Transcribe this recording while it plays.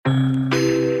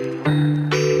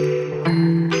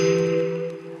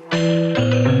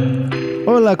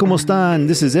Hola, ¿cómo están?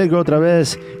 This is Edgar otra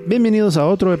vez. Bienvenidos a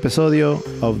otro episodio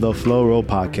of the Flow Roll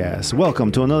Podcast.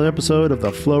 Welcome to another episode of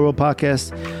the Flow Roll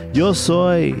Podcast. Yo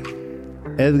soy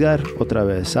Edgar otra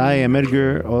vez. I am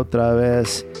Edgar otra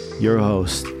vez, your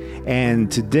host.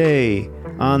 And today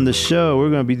on the show, we're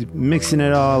going to be mixing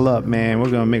it all up, man. We're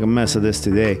going to make a mess of this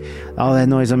today. All that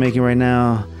noise I'm making right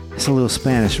now, it's a little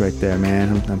Spanish right there,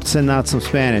 man. I'm sending out some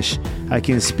Spanish. I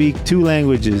can speak 2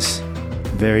 languages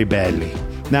very badly.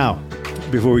 Now,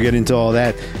 before we get into all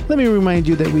that, let me remind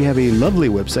you that we have a lovely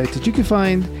website that you can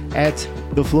find at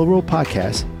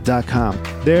theflowrollpodcast.com.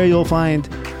 There you'll find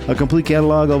a complete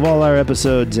catalog of all our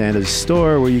episodes and a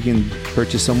store where you can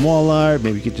purchase some wall art,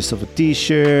 maybe get yourself a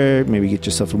t-shirt, maybe get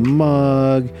yourself a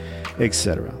mug,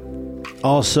 etc.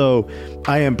 Also,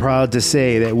 I am proud to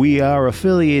say that we are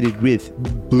affiliated with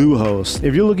Bluehost.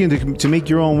 If you're looking to make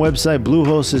your own website,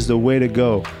 Bluehost is the way to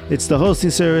go. It's the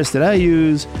hosting service that I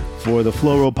use for the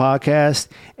Flow Roll Podcast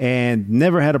and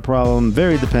never had a problem.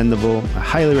 Very dependable. I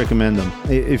highly recommend them.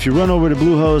 If you run over to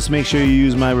Bluehost, make sure you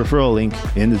use my referral link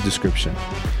in the description.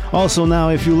 Also now,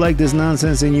 if you like this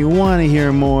nonsense and you want to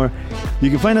hear more, you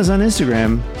can find us on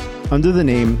Instagram under the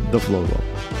name The Flow Roll.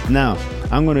 Now,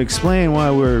 I'm going to explain why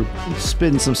we're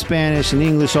spitting some Spanish and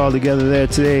English all together there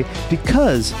today,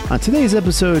 because on today's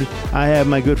episode, I have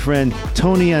my good friend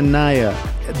Tony Anaya,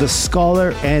 the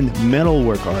scholar and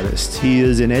metalwork artist. He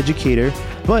is an educator,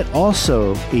 but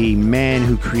also a man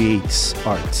who creates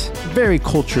art. Very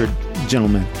cultured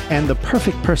gentleman, and the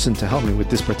perfect person to help me with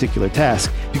this particular task,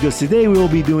 because today we will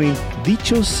be doing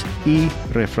Dichos y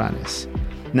Refranes.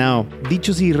 Now,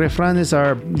 Dichos y Refranes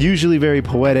are usually very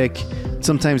poetic.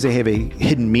 Sometimes they have a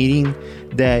hidden meaning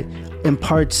that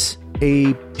imparts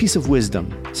a piece of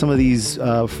wisdom. Some of these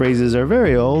phrases are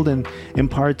very old and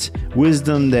impart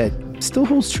wisdom that still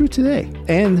holds true today.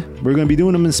 And we're going to be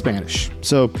doing them in Spanish.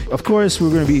 So, of course, we're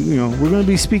going to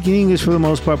be speaking English for the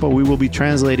most part, but we will be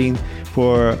translating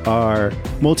for our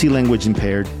multi-language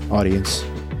impaired audience.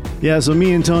 Yeah, so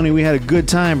me and Tony, we had a good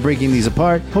time breaking these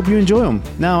apart. Hope you enjoy them.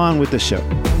 Now on with the show.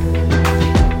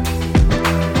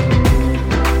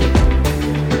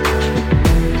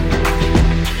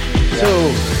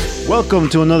 So, welcome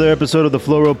to another episode of the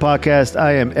Flow Roll Podcast.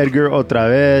 I am Edgar otra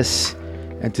vez.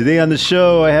 And today on the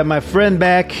show, I have my friend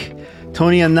back,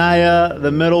 Tony Anaya, the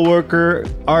metalworker,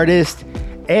 artist,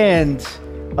 and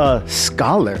a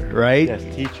scholar, right?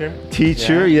 Yes,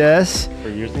 Teacher, yeah. Yes. For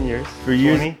years and years. For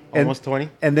years. 20, almost 20.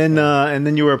 And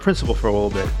then you were a principal for a little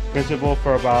bit. Principal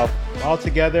for about,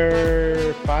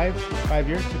 altogether, five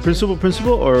years.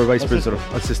 Principal or vice principal?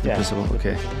 Assistant principal,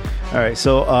 okay. All right,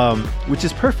 so, which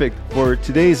is perfect for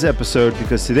today's episode,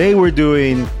 because today we're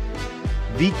doing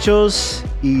Dichos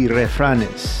y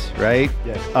Refranes, right?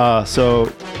 Yes.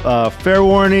 So, fair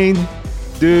warning,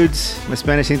 dudes, my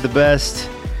Spanish ain't the best,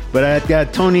 but I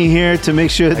got Tony here to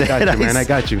make sure that I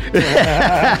got you.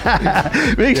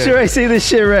 Make sure I say this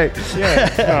shit right. Yeah,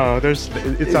 no,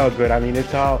 it's all good. I mean,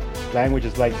 it's all language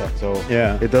is like that. So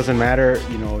yeah, it doesn't matter,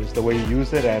 it's the way you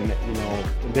use it. And,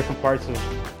 in different parts of,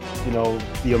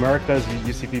 the Americas,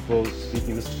 you see people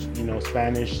speaking this,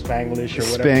 Spanish, Spanglish, or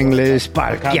whatever. Spanglish,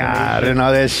 parquear, and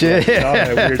all that shit. Yeah, all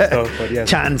that weird stuff, but yes.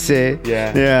 Chance.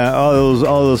 Yeah. All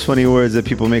those funny words that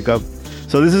people make up.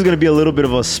 So this is going to be a little bit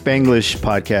of a Spanglish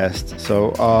podcast.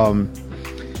 So,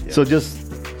 so just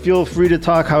feel free to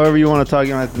talk however you want to talk.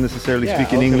 You don't have to necessarily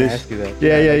speak in English. Ask you that.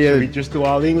 Yeah. We just do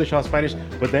all English, all Spanish,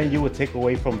 but then you would take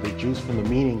away from the juice, from the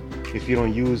meaning, if you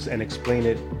don't use and explain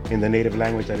it in the native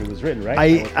language that it was written,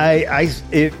 right?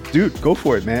 Dude, go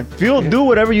for it, man. Do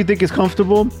whatever you think is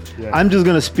comfortable. Yeah. I'm just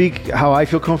gonna speak how I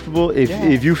feel comfortable.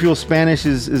 If you feel Spanish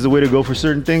is the way to go for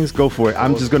certain things, go for it.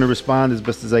 I'm just gonna respond as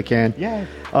best as I can. Yeah.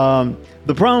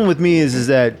 The problem with me is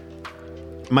that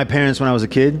my parents, when I was a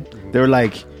kid, they were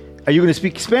like, "Are you going to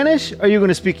speak Spanish or are you going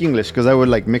to speak English?" Because I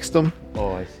would mix them.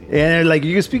 Oh, I see. And they're like,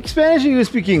 "You can speak Spanish or you can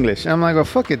speak English?" And I'm like, "Oh,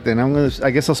 fuck it then. I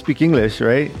guess I'll speak English,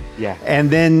 right?" Yeah. And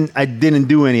then I didn't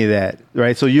do any of that,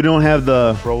 right? So you don't have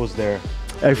the froze there.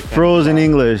 I froze in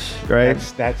English, right?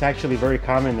 That's actually very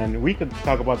common, and we could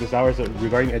talk about this hours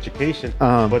regarding education.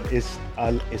 But it's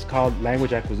called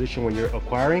language acquisition when you're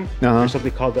acquiring. There's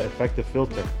something called the affective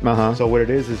filter. So what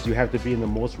it is you have to be in the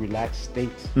most relaxed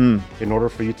state in order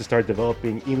for you to start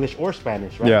developing English or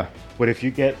Spanish, right? Yeah. But if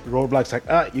you get roadblocks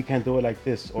you can't do it like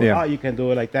this, or you can't do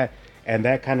it like that, and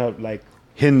that kind of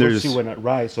hinders you when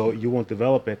right, so you won't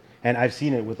develop it. And I've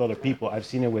seen it with other people. I've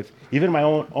seen it with even my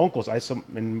own uncles.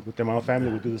 And with my own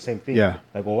family, we do the same thing. Yeah.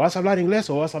 ¿Vas a hablar inglés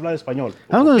o vas a hablar español?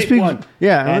 I'm going to speak one.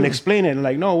 Yeah. And explain it.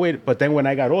 And no, wait. But then when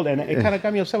I got old, and it kind of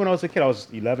got me upset when I was a kid. I was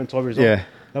 11, 12 years old. Yeah.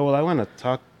 I want to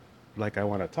talk like I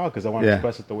want to talk because I want to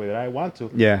express it the way that I want to.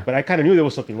 Yeah. But I kind of knew there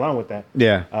was something wrong with that.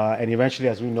 Yeah. And eventually,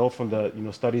 as we know from the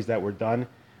studies that were done,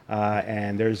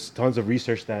 and there's tons of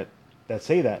research that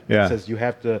say that. Yeah. It says you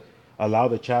have to allow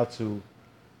the child to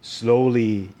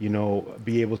slowly,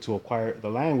 be able to acquire the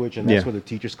language, and that's where the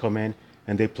teachers come in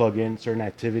and they plug in certain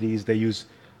activities. They use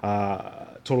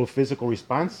total physical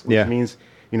response, which means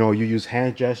you use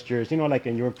hand gestures. Like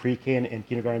in your pre-K and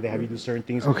kindergarten, they have you do certain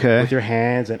things with your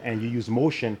hands, and you use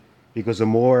motion because the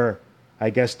more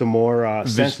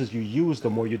senses you use, the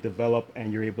more you develop,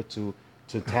 and you're able to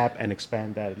tap and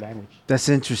expand that language. That's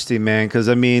interesting, man, because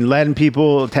I mean, Latin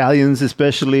people, Italians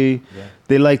especially,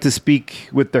 they like to speak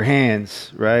with their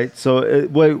hands, right? So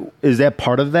what is that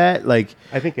part of that? Like,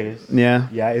 I think it is. Yeah.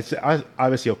 Yeah, it's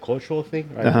obviously a cultural thing,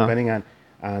 right? Depending on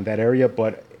that area.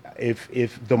 But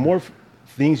if the more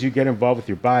things you get involved with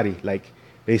your body, like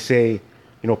they say,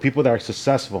 people that are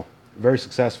successful, very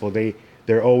successful,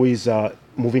 they're always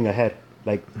moving ahead,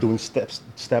 like doing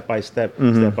step by step.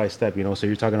 So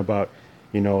you're talking about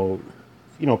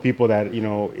people that,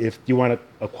 if you want to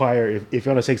acquire, if you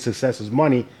want to say success is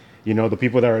money, the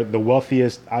people that are the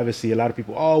wealthiest, obviously a lot of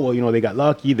people, they got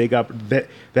lucky, they got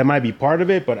that might be part of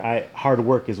it, but hard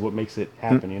work is what makes it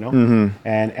happen,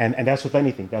 and that's with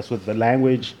anything. That's with the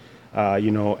language.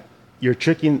 You're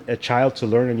tricking a child to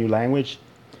learn a new language,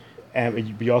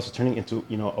 and you're also turning into,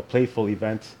 a playful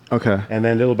event. Okay. And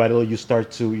then little by little, you start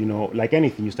to, like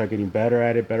anything, you start getting better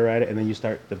at it, and then you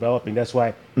start developing. That's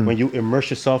why when you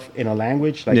immerse yourself in a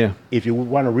language, like if you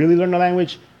want to really learn a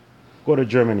language, go to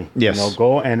Germany. Yes.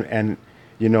 Go and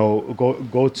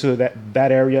go to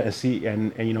that area and see,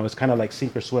 and it's kind of like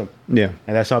sink or swim. Yeah.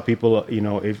 And that's how people,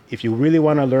 if you really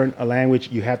want to learn a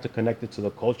language, you have to connect it to the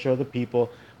culture of the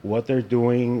people, what they're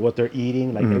doing, what they're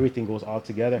eating, like everything goes all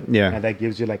together. Yeah. And that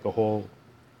gives you like a whole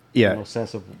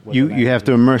sense of what you have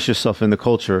to immerse yourself in the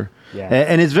culture. Yeah.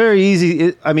 And it's very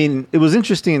easy. It was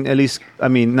interesting, at least,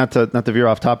 not to veer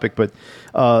off topic, but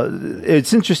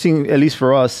it's interesting, at least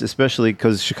for us, especially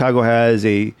because Chicago has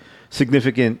a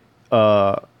significant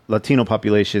Latino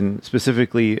population,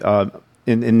 specifically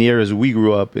in the areas we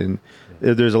grew up in.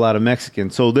 There's a lot of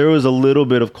Mexicans. So there was a little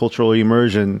bit of cultural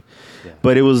immersion,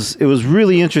 but it was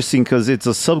really interesting because it's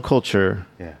a subculture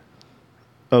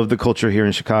of the culture here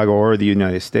in Chicago or the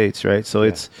United States, right? So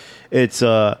it's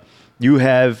you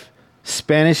have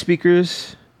Spanish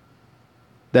speakers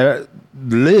that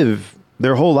live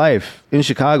their whole life in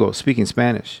Chicago speaking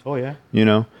Spanish. Oh yeah.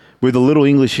 With a little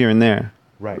English here and there.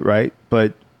 Right.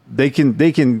 But they can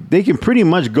pretty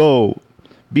much go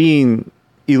being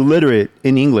illiterate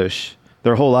in English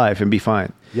their whole life and be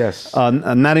fine. Yes.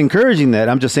 I'm not encouraging that.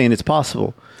 I'm just saying it's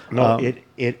possible. No,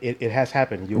 it has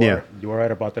happened. You are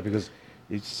right about that, because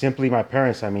it's simply my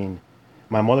parents. I mean,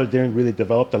 my mother didn't really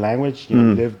develop the language. We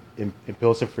lived in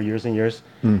Pilsen for years and years.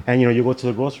 And, you go to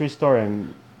the grocery store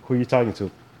and who are you talking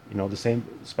to? The same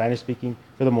Spanish speaking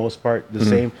for the most part, the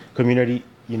same community,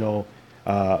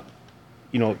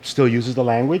 still uses the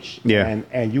language. Yeah.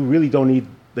 And you really don't need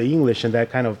the English, and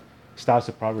that kind of stops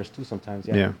the progress too sometimes.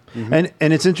 Yeah.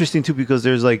 And it's interesting too, because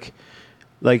there's like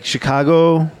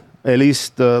Chicago, at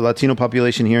least the Latino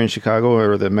population here in Chicago,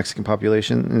 or the Mexican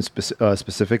population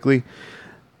specifically,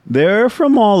 they're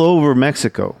from all over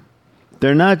Mexico.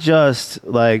 They're not just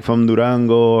like from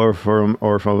Durango or from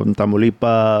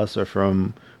Tamaulipas or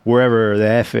from wherever, the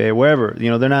Efe, wherever.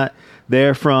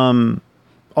 They're from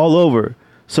all over.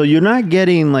 So you're not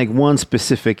getting like one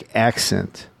specific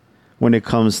accent when it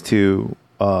comes to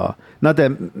not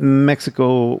that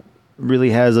Mexico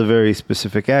really has a very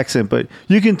specific accent, but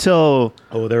you can tell.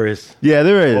 Oh, there is. Yeah,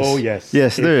 there is. Oh, yes.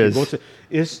 Yes, there is.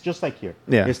 It's just like here.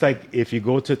 Yeah. It's like if you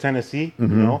go to Tennessee,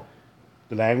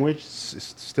 the language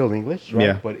is still English, right?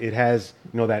 Yeah. But it has,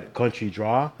 that country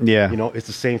draw. Yeah. It's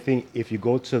the same thing. If you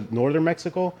go to northern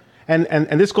Mexico,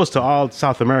 and this goes to all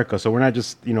South America, so we're not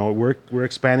just, we're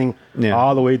expanding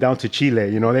all the way down to Chile.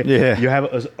 You have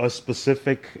a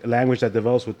specific language that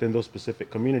develops within those specific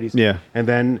communities. Yeah. And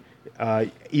then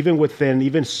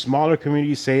even smaller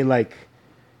communities, say like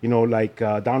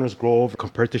Downers Grove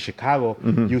compared to Chicago,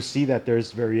 you see that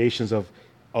there's variations of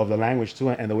the language too,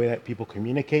 and the way that people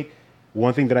communicate.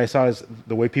 One thing that I saw is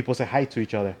the way people say hi to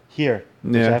each other here,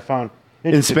 which I found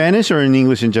in Spanish or in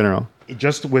English in general.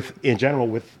 Just in general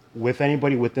with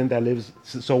anybody within that lives.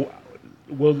 So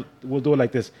we'll do it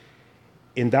like this.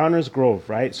 In Downers Grove,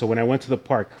 right? So when I went to the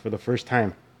park for the first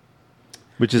time,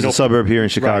 which is a suburb here in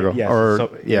Chicago,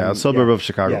 right, yes. A suburb of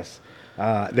Chicago. Yes,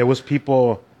 there was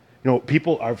people.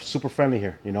 People are super friendly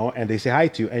here, and they say hi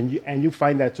to you, and you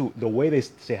find that too. The way they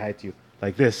say hi to you,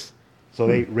 like this. So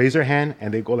they raise their hand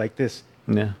and they go like this.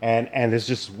 Yeah. And it's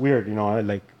just weird,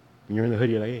 like When you're in the hood,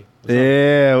 you're like,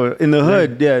 hey, what's up? In the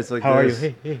hood, yeah, it's like, how are you?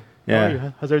 Hey, how are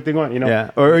you? How's everything going? You know,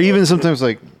 yeah, or even sometimes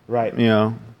like, right, you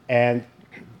know, and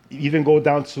even go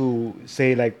down to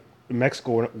say like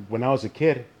Mexico. When I was a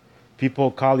kid,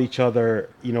 people call each other,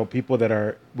 you know, people that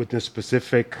are within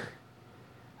specific,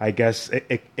 I guess,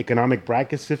 economic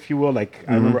brackets, if you will. Like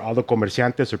I remember all the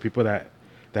comerciantes or people that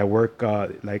work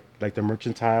like the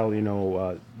mercantile, you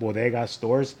know, bodega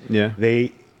stores. Yeah,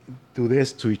 they do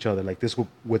this to each other, like this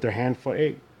with their hand for,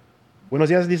 hey, buenos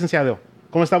días, licenciado.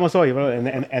 ¿Cómo estamos hoy?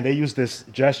 And they use this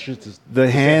gesture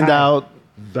to hand out.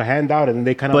 The hand out, and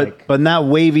they kind of but not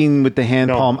waving with the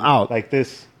hand palm out. Like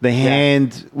this. The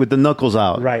hand with the knuckles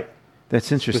out. Right.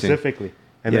 That's interesting. Specifically.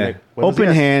 And yeah. Open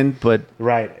hand, but...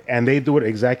 Right. And they do it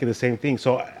exactly the same thing.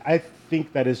 So I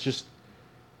think that it just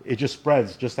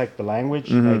spreads, just like the language.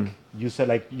 Mm-hmm. Like you said,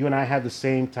 like you and I have the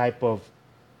same type of,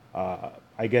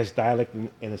 I guess, dialect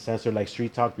in a sense, or like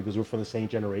street talk, because we're from the same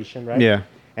generation, right? Yeah.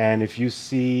 And if you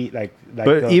see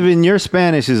but even your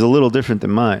Spanish is a little different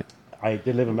than mine. I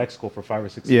did live in Mexico for 5 or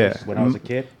 6 years when I was a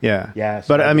kid. Yeah. Yeah. So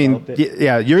but I mean,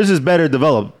 yours is better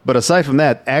developed. But aside from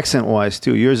that, accent-wise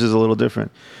too, yours is a little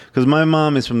different. Because my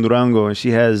mom is from Durango and she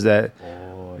has that.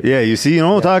 Oh, yeah. You see, you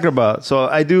know what I'm talking about. So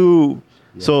I do.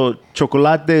 Yeah. So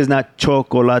chocolate is not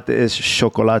chocolate, it's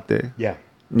chocolate. Yeah.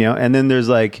 You know, and then there's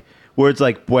like words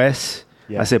like pues.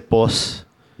 Yeah. I say pos.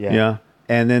 Yeah. Yeah.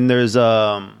 And then there's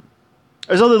other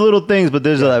little things, but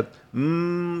there's a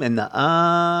and the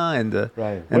and the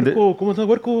right. Huerco, ¿cómo está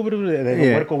huerco?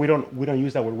 And huerco, we don't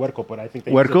use that word huerco, but I think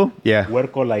they huerco, yeah,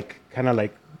 huerco like kind of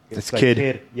like it's like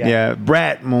kid. Yeah,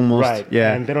 brat almost. Right.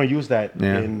 Yeah, and they don't use that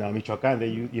in Michoacán. They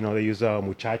use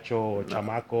muchacho or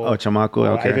chamaco. Oh, chamaco.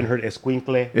 Okay. I even heard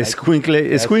escuincle.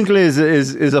 Escuincle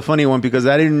is a funny one because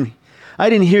I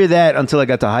didn't hear that until I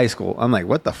got to high school. I'm like,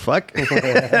 what the fuck?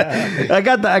 I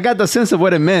got the sense of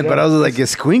what it meant, but I was like,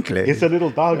 escuincle. It's a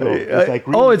little dog, though. It's like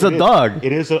it's a dog.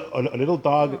 It is a little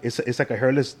dog. It's like a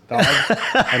hairless dog,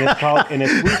 and it's called an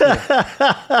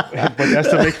escuincle. But that's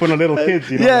to make fun of little kids,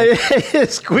 you know? Yeah,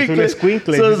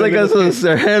 escuincle. So it's like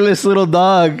a hairless little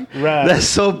dog. Right. That's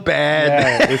so bad.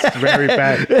 Yeah, it's very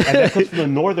bad. And that comes from the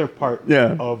northern part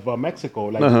of Mexico,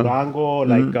 like Durango,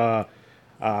 like...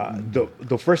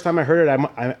 the first time I heard it,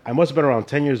 I must have been around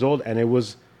 10 years old, and it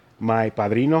was my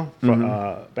padrino from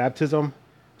baptism.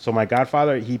 So my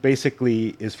godfather, he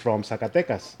basically is from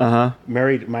Zacatecas.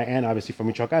 Married my aunt, obviously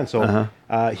from Michoacán. So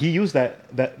he used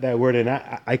that word, and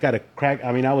I got a crack.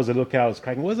 I mean, I was a little kid, I was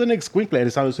cracking. It was an escuincle, and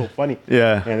it sounded so funny.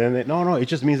 Yeah. And then no, it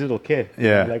just means little kid.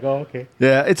 Yeah. Like, oh, okay.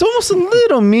 Yeah, it's almost a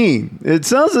little mean. It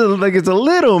sounds like it's a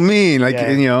little mean, like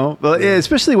you know. But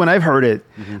especially when I've heard it,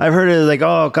 I've heard it like,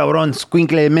 oh, cabrón,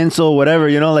 escuincle, menso, whatever,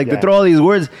 you know. Like they throw all these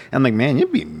words. I'm like, man,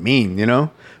 you'd be mean, you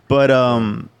know. But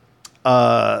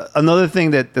another thing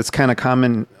that's kind of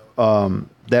common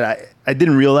that I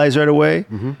didn't realize right away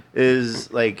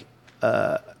is like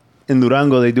in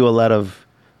Durango they do a lot of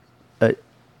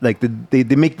like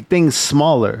they make the things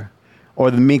smaller or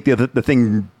they make the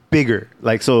thing bigger.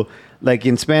 Like so, like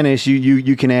in Spanish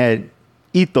you can add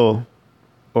ito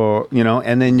or you know,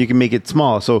 and then you can make it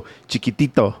small. So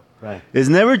chiquitito. Right. It's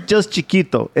never just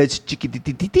chiquito. It's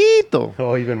chiquititito.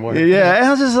 Oh, even more. Yeah. And I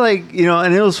was just like, you know,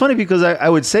 and it was funny because I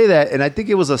would say that, and I think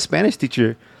it was a Spanish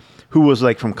teacher who was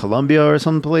like from Colombia or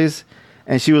someplace,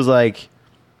 and she was like,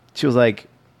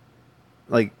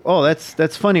 oh,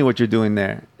 that's funny what you're doing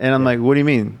there. And I'm like, what do you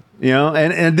mean? You know,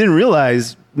 and I didn't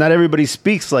realize not everybody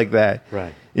speaks like that.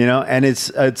 Right. You know, and it's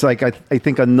like I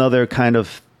think another kind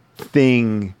of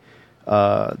thing.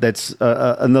 That's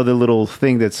another little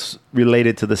thing that's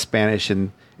related to the Spanish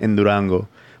in Durango.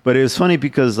 But it was funny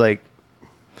because like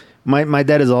my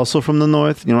dad is also from the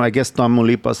north. You know, I guess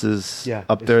Tamaulipas is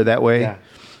up there that way. Yeah,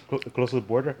 close to the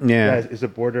border. Yeah, it's a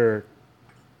border.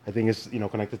 I think it's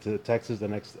connected to Texas. The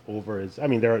next over is. I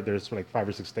mean, there's like 5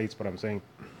 or 6 states, but I'm saying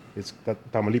it's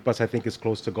Tamaulipas. I think is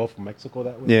close to Gulf of Mexico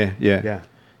that way. Yeah.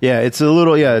 It's a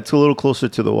little closer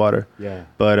to the water. Yeah,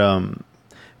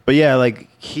 But yeah, like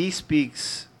he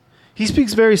speaks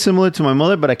very similar to my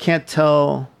mother, but I can't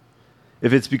tell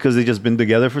if it's because they've just been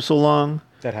together for so long.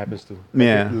 That happens too.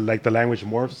 Like the language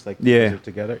morphs, like they're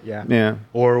together. Yeah. Yeah.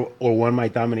 Or one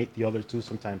might dominate the other too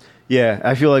sometimes. Yeah,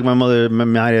 I feel like my mother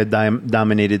might have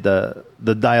dominated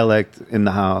the dialect in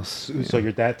the house. So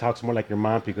your dad talks more like your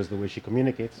mom because the way she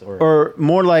communicates, or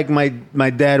more like my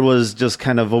dad was just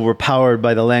kind of overpowered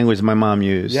by the language my mom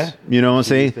used. Yeah. You know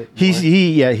what I'm saying?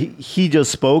 He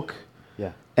just spoke.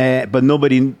 Yeah. But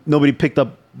nobody picked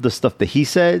up the stuff that he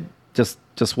said. Just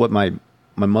what my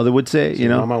my mother would say. So you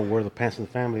know, Mama wore the pants in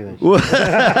the family.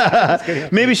 Then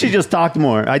maybe she just talked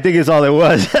more. I think it's all it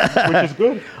was. Which is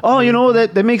good. Oh, you know,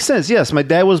 that makes sense. Yes, my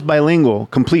dad was bilingual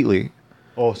completely.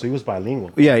 Oh, so he was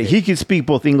bilingual. Yeah, he could speak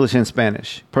both English and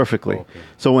Spanish perfectly. Okay.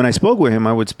 So when I spoke with him,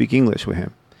 I would speak English with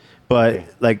him. But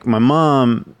like my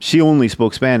mom, she only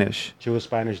spoke Spanish. She was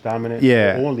Spanish dominant?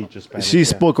 Yeah. Only just Spanish? She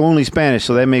spoke only Spanish,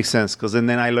 so that makes sense. Because then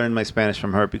I learned my Spanish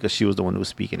from her because she was the one who was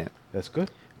speaking it. That's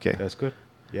good. Okay. That's good.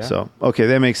 Yeah. So, okay,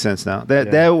 that makes sense now.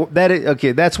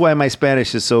 Okay, that's why my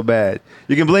Spanish is so bad.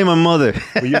 You can blame my mother.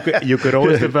 Well, you could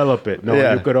always develop it.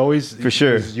 No, you could always. For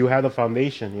sure. You have the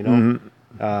foundation, you know.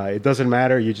 Mm-hmm. It doesn't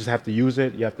matter. You just have to use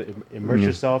it. You have to immerse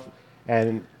yourself.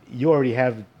 And you already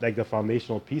have like the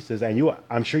foundational pieces, and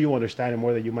I'm sure you understand it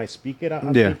more than you might speak it.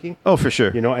 I'm thinking. Oh, for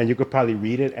sure. You know, and you could probably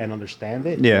read it and understand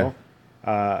it. Yeah. You know?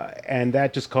 And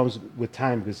that just comes with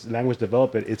time because language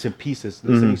development, it's in pieces: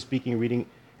 listening, speaking, reading,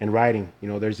 and writing. You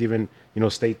know, there's even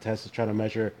state tests trying to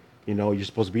measure. You know, you're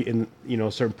supposed to be in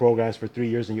certain programs for 3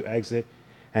 years and you exit,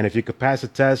 and if you could pass a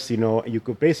test, you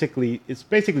could it's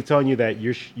basically telling you that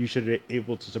you should be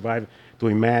able to survive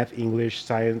doing math, English,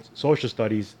 science, social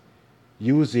studies,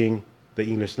 using the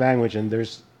English language, and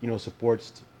there's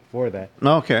supports for that.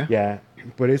 Okay. Yeah,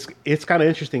 but it's kind of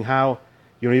interesting how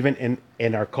even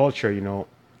in our culture,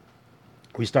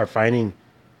 we start finding,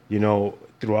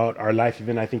 throughout our life.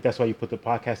 Even I think that's why you put the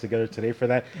podcast together today for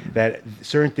that. That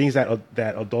certain things that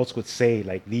adults would say,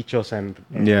 like dichos and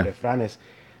refranes,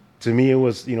 to me it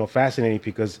was fascinating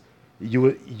because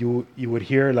you would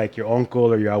hear like your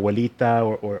uncle or your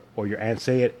abuelita or your aunt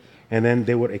say it, and then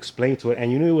they would explain to it,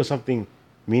 and you knew it was something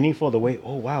meaningful. The way,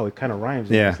 oh wow, it kind of rhymes.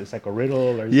 Yeah, it's like a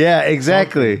riddle. Or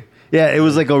exactly. Something. Yeah, it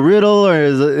was like a riddle, or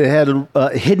it had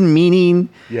a hidden meaning.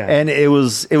 Yeah, and it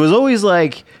was always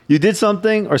like you did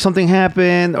something, or something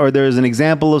happened, or there's an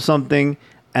example of something,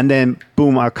 and then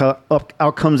boom, out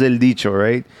comes el dicho,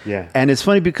 right? Yeah. And it's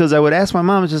funny because I would ask my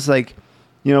mom, just like,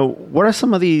 what are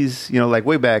some of these? Like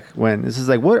way back when, this is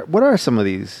like, what are some of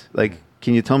these? Like,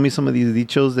 can you tell me some of these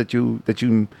dichos that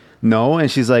you know? And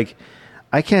she's like,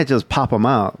 I can't just pop them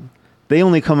out. They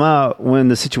only come out when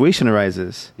the situation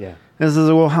arises. Yeah. And I was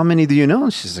like, well, how many do you know?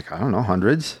 And she's like, I don't know,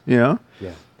 hundreds, Yeah.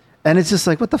 And it's just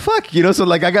like, what the fuck? So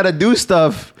like, I got to do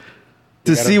stuff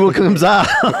to see what comes out.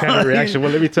 What kind of reaction?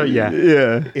 Well, let me tell you.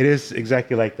 Yeah. It is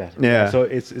exactly like that. Yeah. So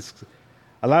it's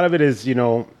a lot of it is,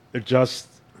 just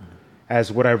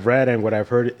as what I've read and what I've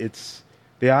heard,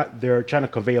 they're trying to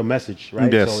convey a message,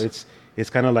 right? Yes. So it's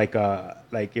kind of like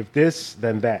if this,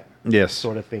 then that. Yes.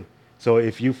 Sort of thing. So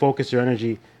if you focus your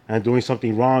energy on doing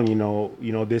something wrong,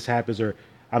 this happens. Or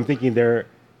I'm thinking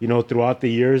throughout the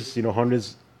years,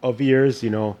 hundreds of years,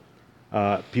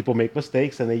 people make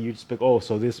mistakes, and then you just like, oh,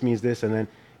 so this means this, and then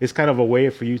it's kind of a way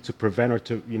for you to prevent or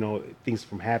to things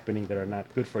from happening that are not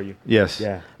good for you. Yes.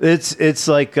 Yeah. It's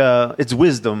like it's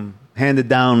wisdom handed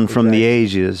down from the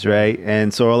ages, right?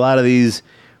 And so a lot of these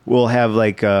will have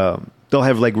like they'll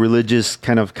have like religious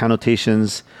kind of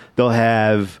connotations. They'll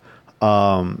have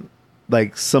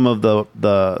like some of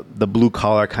the blue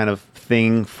collar kind of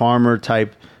thing, farmer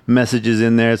type messages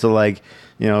in there. So like,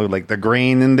 like the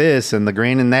grain in this and the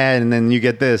grain in that, and then you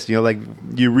get this, like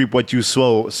you reap what you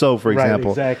sow, for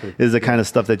example, exactly. Is the kind of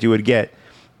stuff that you would get.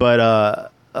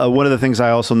 But one of the things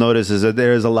I also notice is that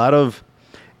there's a lot of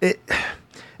it.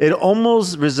 It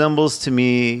almost resembles to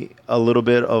me a little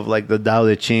bit of like the Tao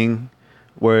Te Ching,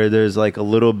 where there's like a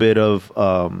little bit of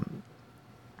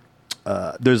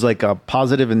there's like a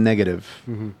positive and negative,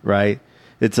 right?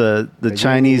 It's the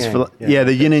Chinese,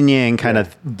 the yin and yang kind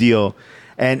of deal,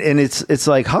 and it's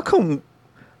like how come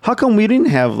we didn't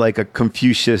have like a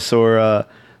Confucius or a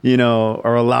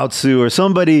Lao Tzu or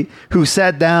somebody who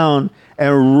sat down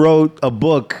and wrote a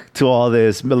book to all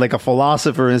this, like a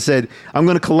philosopher, and said, I'm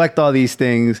going to collect all these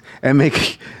things and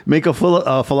make a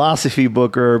philosophy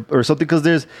book or something, because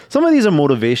there's some of these are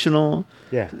motivational.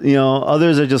 Yeah.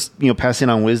 Others are just, passing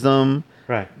on wisdom.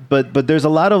 Right. But there's a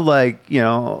lot of like,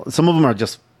 some of them are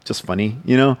just funny,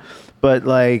 but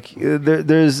like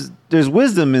there's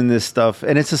wisdom in this stuff.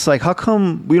 And it's just like, how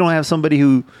come we don't have somebody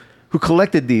who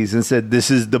collected these and said, this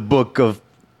is the book of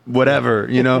whatever,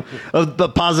 of the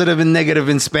positive and negative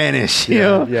in Spanish,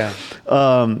 Yeah.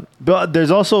 But there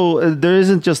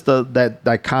isn't just that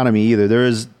dichotomy either.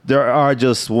 There are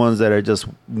just ones that are just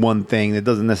one thing. It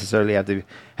doesn't necessarily have to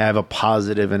have a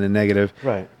positive and a negative.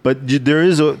 Right. But there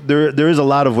is a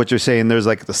lot of what you're saying. There's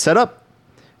like the setup,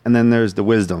 and then there's the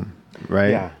wisdom,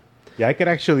 right? Yeah. Yeah, I could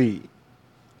actually,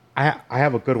 I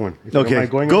have a good one. Okay,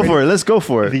 go for it. Let's go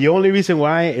for it. The only reason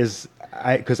why is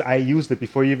because I used it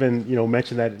before you even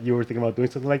mentioned that you were thinking about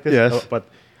doing something like this. Yes. But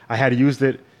I had used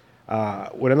it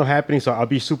what ended up happening, so I'll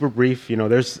be super brief.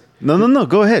 There's no.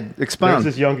 Go ahead, expound.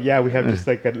 There's this we have just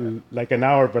like an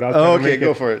hour, but I'll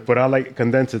go for it. But I'll like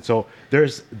condense it. So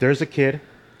there's a kid,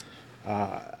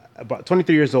 about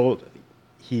 23 years old.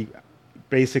 He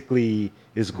basically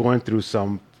is going through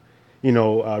some,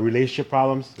 relationship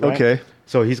problems. Right? Okay.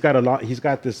 So he's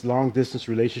got this long distance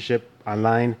relationship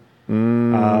online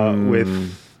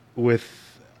with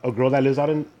a girl that lives out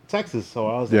in Texas. So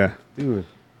I was like, dude.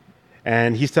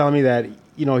 And he's telling me that,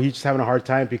 he's just having a hard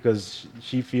time because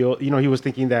he was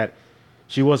thinking that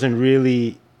she wasn't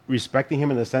really respecting him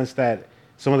in the sense that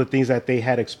some of the things that they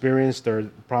had experienced or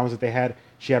problems that they had,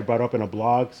 she had brought up in a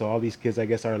blog. So all these kids, I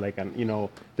guess, are like,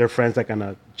 their friends like on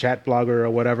a chat blogger or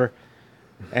whatever.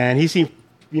 And he seemed,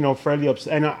 fairly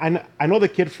upset. And I know the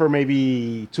kid for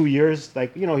maybe 2 years.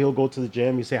 Like, he'll go to the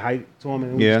gym, you say hi to him,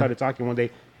 and we started talking one day.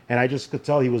 And I just could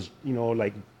tell he was,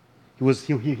 like, he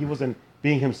wasn't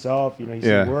being himself. He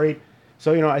seemed worried.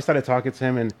 So, I started talking to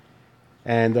him,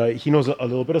 and he knows a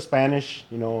little bit of Spanish.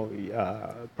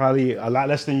 Probably a lot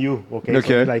less than you. Okay.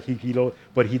 So like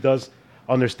but he does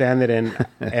understand it,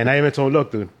 and I even told him,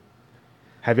 look, dude,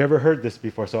 have you ever heard this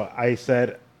before? So I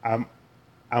said,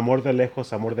 amor de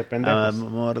lejos, amor de pendejos.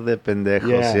 Amor de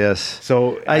pendejos, yes.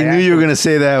 So I knew you were going to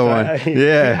say that one.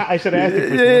 I should ask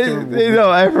you.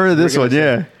 I've heard this one.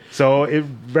 Yeah. So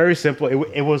very simple.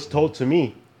 It was told to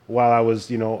me while I was,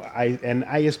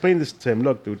 I explained this to him.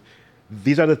 Look, dude,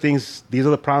 these are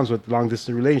the problems with long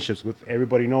distance relationships. With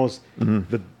everybody knows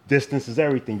the distance is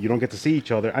everything. You don't get to see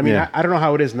each other. I mean, I don't know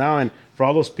how it is now. And for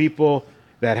all those people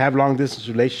that have long distance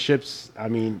relationships, I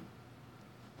mean,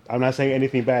 I'm not saying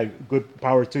anything bad. Good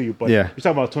power to you. But you're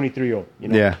talking about a 23-year-old,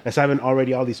 that's having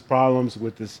already all these problems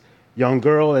with this young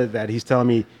girl that he's telling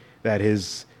me that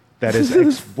his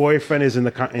ex-boyfriend is in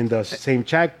the same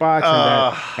chat box,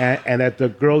 and that the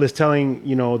girl is telling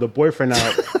the boyfriend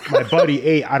now, my buddy,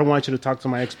 hey, I don't want you to talk to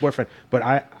my ex-boyfriend, but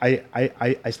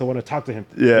I still want to talk to him.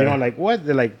 Like what?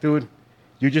 They're like, dude,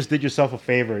 you just did yourself a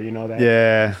favor.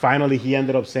 That finally he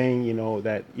ended up saying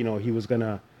that he was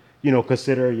gonna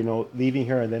consider leaving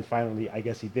her, and then finally I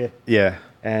guess he did.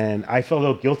 And I felt a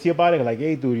little guilty about it, like,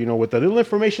 hey, dude, with the little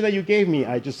information that you gave me,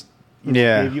 I just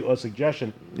gave you a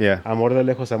suggestion. Amor de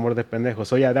lejos, amor de pendejo.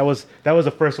 So that was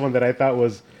the first one that I thought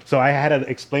was. So I had to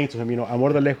explain to him,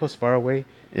 amor de lejos, far away.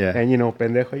 And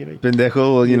pendejo.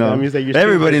 Pendejo. Well, means that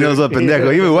everybody knows what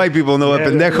pendejo. Even white people know what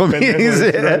pendejo means.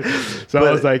 Right. So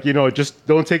I was like, just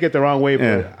don't take it the wrong way.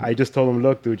 But I just told him,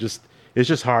 look, dude, it's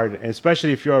just hard, and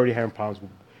especially if you're already having problems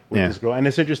with this girl. And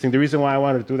it's interesting. The reason why I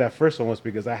wanted to do that first one was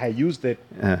because I had used it,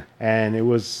 and it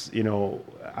was,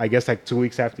 I guess like 2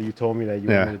 weeks after you told me that you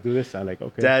wanted to do this, I'm like,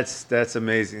 okay. That's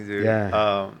amazing, dude.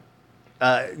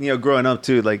 Growing up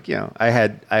too, like, I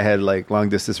had like long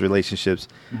distance relationships,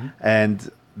 and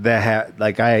that had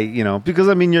like because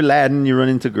I mean, you're Latin, you run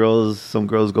into girls. Some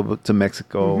girls go to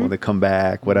Mexico, they come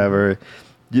back, whatever.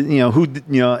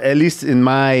 At least in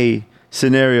my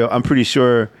scenario, I'm pretty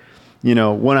sure.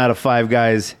 1 out of 5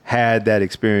 guys had that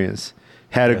experience,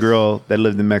 had a girl that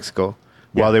lived in Mexico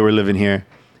while they were living here.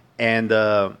 And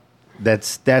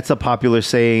that's a popular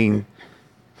saying,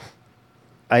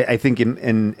 I think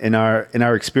in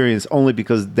our experience, only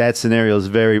because that scenario is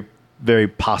very, very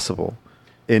possible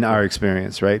in our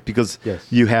experience, right? Because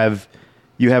you have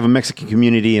a Mexican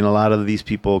community, and a lot of these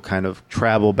people kind of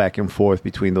travel back and forth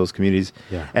between those communities.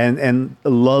 And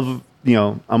love,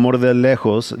 amor de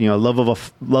lejos,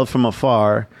 love from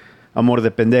afar, amor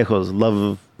de pendejos,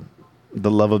 the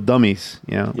love of dummies,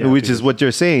 which is what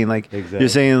you're saying. Like, you're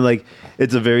saying, like,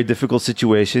 it's a very difficult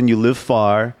situation. You live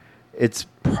far. It's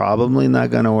probably not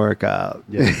going to work out.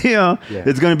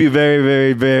 It's going to be very,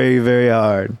 very, very, very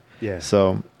hard.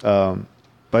 So,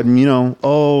 but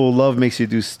love makes you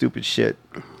do stupid shit.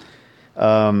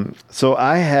 So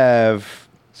I have.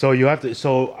 So you have to.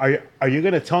 So are you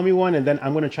going to tell me one, and then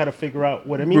I'm going to try to figure out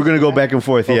what it means? We're going to go back and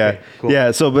forth. Okay, cool. Yeah.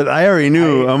 So, but I already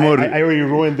knew. I already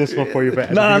ruined this one for you.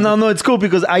 But No. It's cool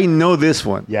because I know this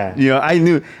one. I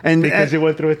knew, and because you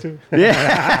went through it too.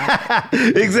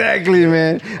 Exactly,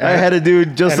 man. I had a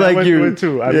dude just like I went you. Through it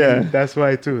too. I mean, that's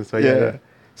why too. So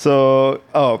So,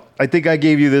 I think I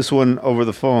gave you this one over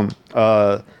the phone.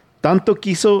 Tanto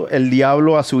quiso el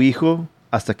diablo a su hijo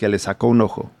hasta que le sacó un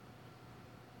ojo.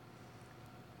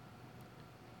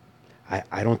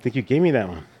 I don't think you gave me that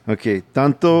one. Okay.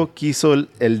 Tanto quiso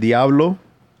el diablo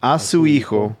a su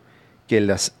hijo que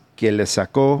le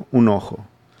sacó un ojo.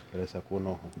 Que le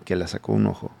sacó un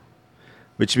ojo.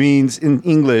 Which means, in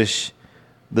English,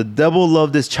 the devil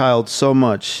loved his child so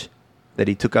much that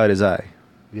he took out his eye.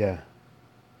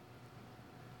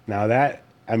 Now that,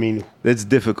 I mean... That's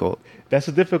difficult. That's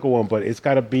a difficult one, but it's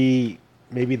got to be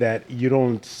that you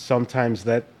don't sometimes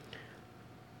let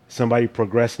somebody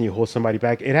progress and you hold somebody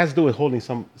back. It has to do with holding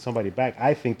somebody back,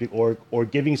 I think, or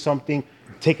giving something,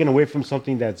 taken away from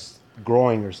something that's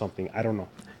growing or something. I don't know.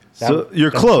 So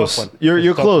you're close.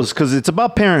 You're close because it's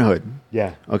about parenthood.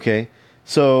 Yeah. Okay.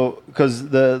 So because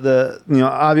the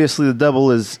obviously the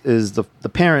devil is the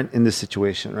parent in this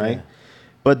situation, right? Yeah.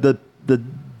 But the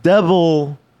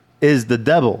devil is the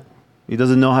devil. He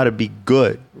doesn't know how to be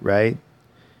good, right?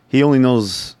 He only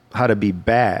knows how to be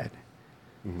bad.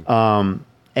 Mm-hmm.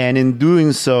 And in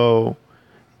doing so,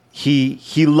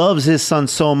 he loves his son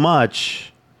so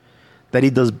much that he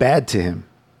does bad to him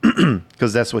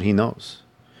because that's what he knows.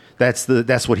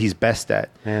 That's what he's best at.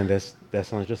 Man, that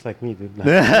sounds just like me, dude. But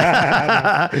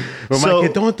my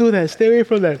kid, don't do that. Stay away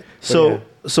from that.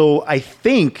 So I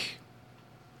think,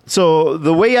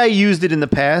 the way I used it in the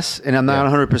past, and I'm not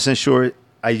 100% sure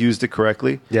I used it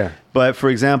correctly. Yeah. But for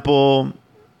example,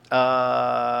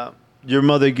 your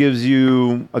mother gives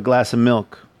you a glass of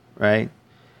milk, right?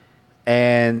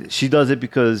 And she does it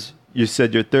because you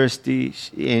said you're thirsty,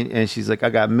 and she's like, I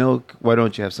got milk. Why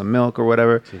don't you have some milk or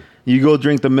whatever? Sí. You go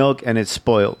drink the milk, and it's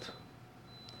spoiled.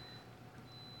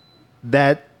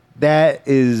 That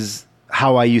is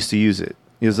how I used to use it.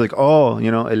 It was like, oh,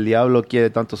 el diablo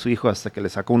quiere tanto su hijo hasta que le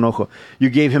sacó un ojo.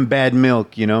 You gave him bad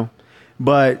milk,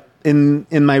 But in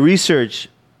my research,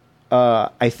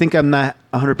 I think I'm not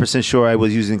 100% sure I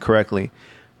was using it correctly.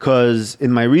 Because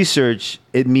in my research,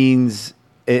 it means,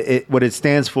 what it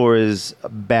stands for is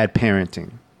bad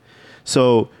parenting.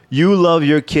 So you love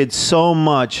your kid so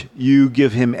much, you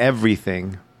give him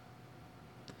everything.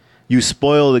 You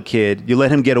spoil the kid. You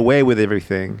let him get away with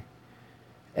everything.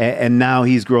 And now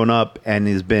he's grown up and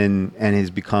he's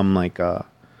become like a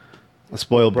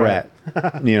spoiled brat,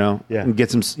 Yeah. And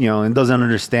gets him, and doesn't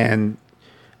understand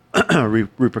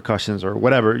repercussions or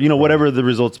whatever, whatever the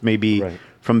results may be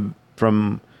from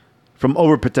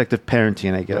overprotective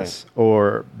parenting, I guess,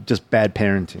 or just bad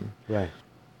parenting. Right.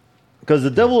 Because the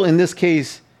devil in this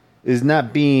case is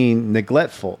not being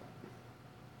neglectful.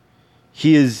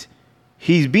 He's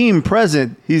being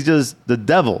present. He's just the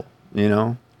devil,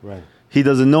 Right. He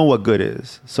doesn't know what good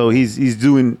is. So he's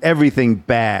doing everything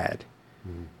bad.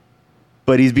 Mm-hmm.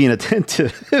 But he's being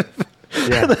attentive.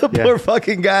 The poor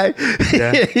fucking guy.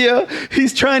 Yeah.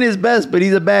 He's trying his best, but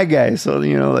he's a bad guy. So,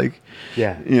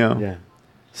 Yeah.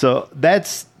 So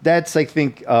that's I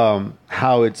think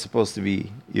how it's supposed to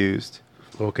be used.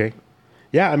 Okay.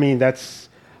 Yeah, I mean,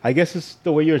 I guess it's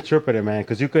the way you interpret it, man,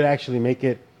 because you could actually make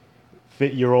it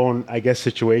fit your own, I guess,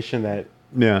 situation that's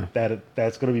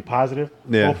going to be positive.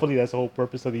 Yeah. Hopefully that's the whole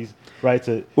purpose of these, right?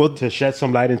 To shed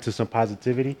some light into some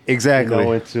positivity. Exactly.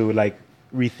 Into like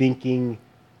rethinking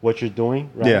what you're doing,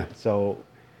 right? Yeah. So,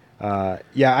 I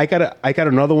got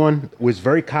another one was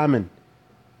very common.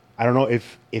 I don't know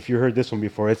if you heard this one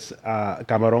before. It's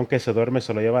camarón que se duerme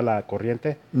se lo lleva la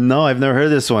corriente. No, I've never heard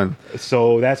this one.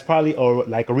 So that's probably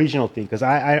like a regional thing because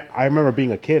I remember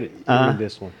being a kid hearing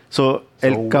this one. So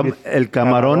el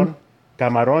camarón.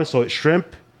 Camarón, so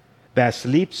shrimp that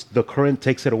sleeps, the current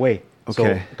takes it away.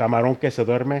 Okay. So camarón que se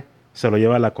duerme se lo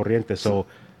lleva la corriente. So,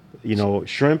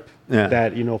 shrimp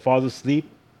that, falls asleep,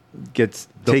 gets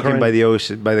taken by the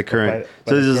ocean, by the current.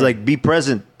 So this is like, be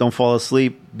present, don't fall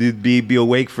asleep, be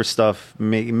awake for stuff,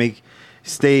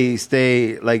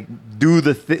 stay like, do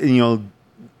the thing,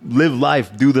 live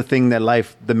life, do the thing that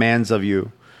life demands of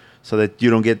you, so that you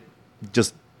don't get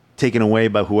just taken away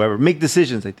by whoever. Make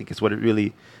decisions, I think is what it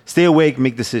really. Stay awake,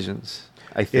 make decisions.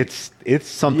 I think it's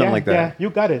something like that. Yeah, you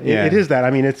got it. Yeah. It is that.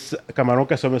 I mean, it's camarón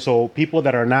que se duerme. So people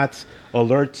that are not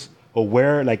alert,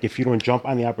 aware, like if you don't jump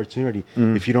on the opportunity,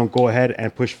 if you don't go ahead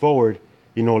and push forward,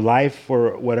 life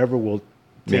or whatever will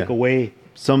take away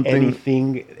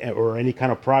anything or any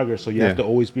kind of progress. So you have to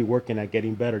always be working at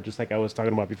getting better, just like I was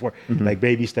talking about before, like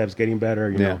baby steps, getting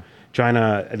better, know, trying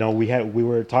to, we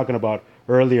were talking about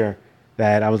earlier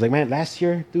that I was like, man, last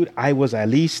year, dude, I was at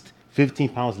least 15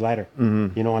 pounds lighter,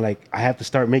 and like, I have to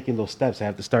start making those steps. I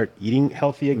have to start eating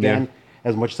healthy again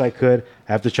as much as I could.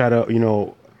 I have to try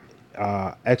to,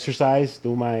 exercise,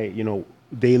 do my,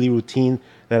 daily routine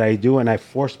that I do. And I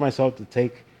forced myself to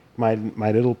take my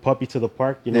little puppy to the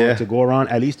park, to go around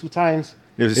at least 2 times.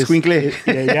 There's a squinkle.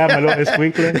 My little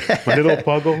squinkle, my little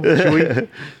puggle,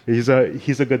 Chewy.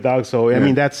 He's a good dog. So, I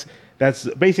mean, that's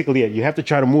basically it. You have to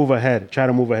try to move ahead.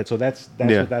 So that's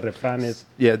what that refrán is.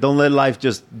 Yeah, don't let life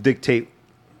just dictate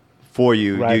for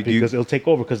you. Right, because it'll take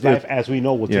over. Because life, as we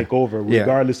know, will take over,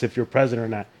 regardless if you're present or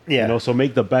not. Yeah. So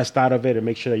make the best out of it and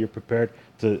make sure that you're prepared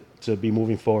to be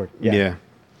moving forward. Yeah.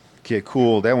 Okay,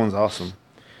 cool. That one's awesome.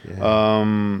 Yeah.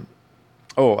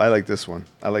 I like this one.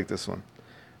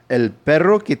 El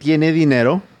perro que tiene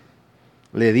dinero,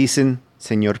 le dicen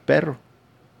señor perro.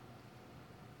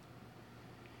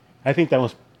 I think that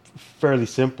was fairly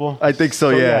simple. I think so,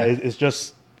 yeah. It's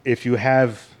just if you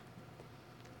have...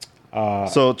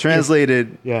 so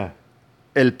translated,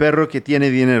 el perro que tiene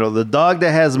dinero, the dog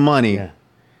that has money,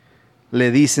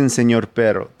 le dicen señor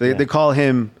perro. They call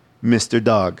him Mr.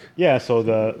 Dog. Yeah, so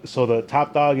the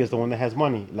top dog is the one that has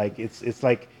money. Like it's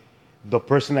like the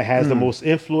person that has the most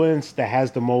influence, that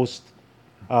has the most,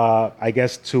 I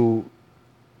guess, to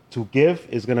give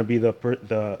is going to be the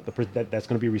person that's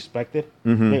going to be respected.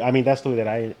 Mm-hmm. I mean, that's the way that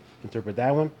I interpret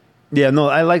that one. Yeah, no,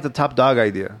 I like the top dog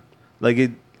idea.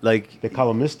 Like they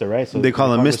call him Mr., right? So they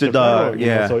call him Mr. Dog.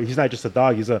 Perro, know? So he's not just a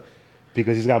dog.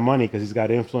 Because he's got money, because he's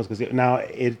got influence. Now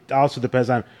it also depends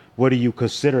on what do you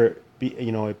consider,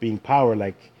 it being power.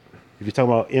 Like if you're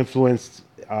talking about influence,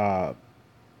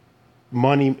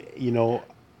 money,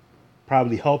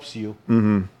 probably helps you.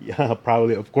 Mm-hmm. Yeah,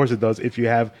 probably, of course it does. If you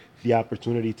have the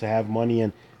opportunity to have money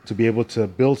and to be able to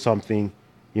build something,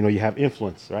 you have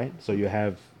influence, right? So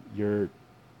you're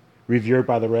revered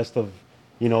by the rest of,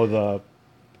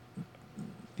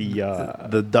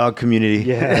 the dog community.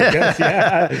 Yeah, I guess,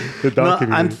 yeah. The dog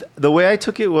community. The way I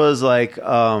took it was like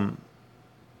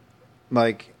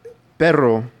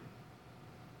perro,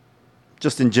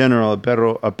 just in general, a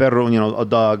perro, a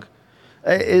dog,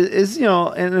 is in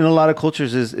a lot of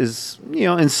cultures is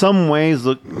in some ways,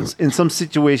 look, in some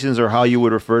situations, or how you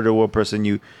would refer to a person,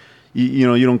 you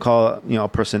don't call a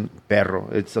person perro.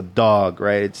 It's a dog,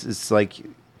 right? It's like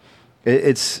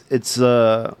it's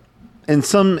in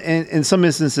some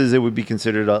instances it would be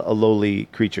considered a lowly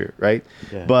creature, right?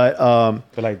 Yeah. But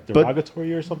like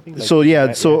derogatory or something. Like so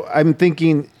yeah, so yeah.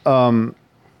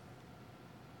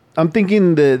 I'm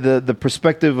thinking the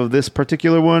perspective of this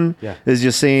particular one is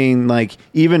just saying, like,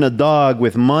 even a dog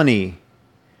with money,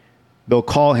 they'll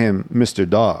call him Mr.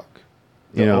 Dog.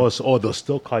 They'll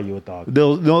still call you a dog.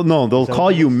 They'll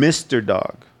call you Mr.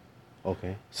 Dog.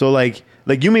 Okay. So like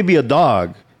you may be a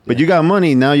dog, but you got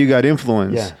money, now you got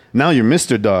influence. Yeah. Now you're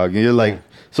Mr. Dog. And you're like,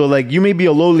 so like you may be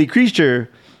a lowly creature,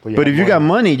 but if you got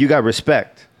money, you got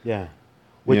respect. Yeah.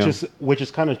 Which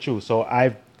is kind of true. So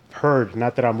I've heard,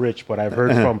 not that I'm rich, but I've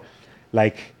heard from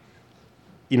like,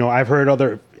 I've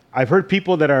heard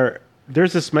people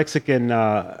there's this Mexican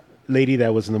lady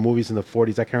that was in the movies in the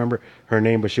 40s. I can't remember her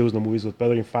name, but she was in the movies with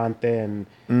Pedro Infante and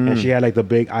she had like the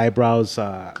big eyebrows.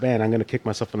 Man, I'm going to kick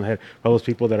myself in the head. All those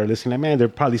people that are listening, man, they're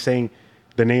probably saying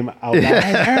the name out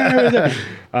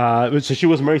loud. So she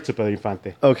was married to Pedro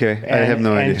Infante. Okay, I have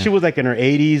no idea. And she was like in her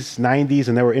 80s, 90s,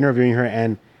 and they were interviewing her,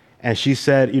 and she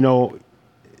said,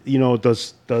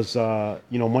 does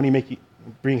money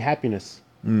bring happiness?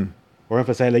 Or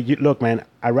emphasize, like, look, man,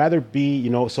 I'd rather be,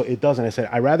 so it doesn't. I said,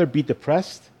 I'd rather be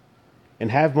depressed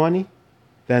and have money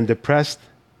than depressed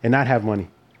and not have money.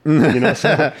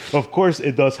 So of course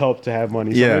it does help to have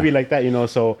money. So maybe like that,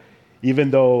 so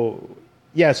even though,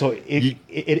 so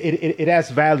it adds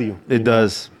value. It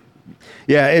does.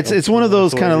 Yeah, it's one of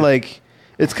those kind of like,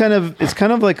 it's kind of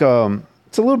like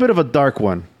it's a little bit of a dark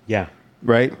one. Yeah.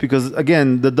 Right? Because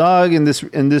again, the dog in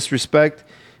this respect,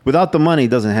 without the money,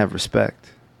 doesn't have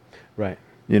respect. Right.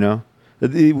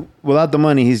 Without the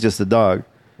money, he's just a dog.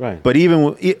 Right. But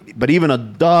even a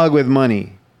dog with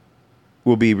money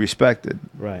will be respected.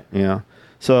 Right.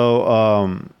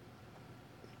 So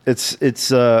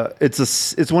it's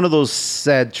one of those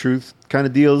sad truth kind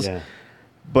of deals. Yeah.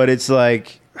 But it's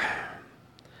like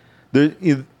there,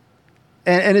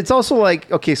 and it's also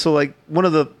like, okay, so like one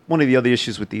of the other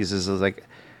issues with these is like,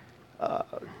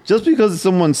 just because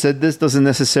someone said this doesn't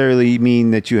necessarily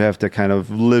mean that you have to kind of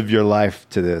live your life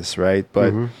to this, right?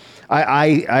 But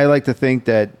I like to think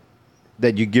that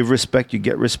you give respect, you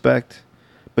get respect,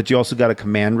 but you also got to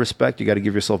command respect. You got to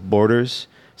give yourself borders.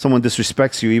 Someone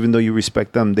disrespects you, even though you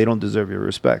respect them, they don't deserve your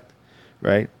respect,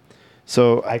 right?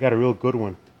 So I got a real good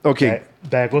one. Okay,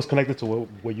 that goes connected to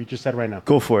what you just said right now.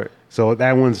 Go for it. So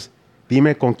that one's,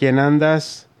 dime con quién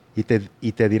andas y te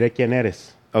diré quién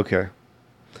eres. Okay.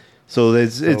 So what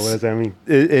does that mean?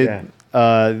 Dime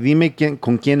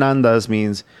con quién andas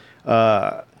means,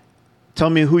 tell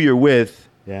me who you're with.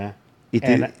 Yeah.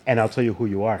 And I'll tell you who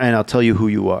you are. And I'll tell you who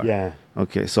you are. Yeah.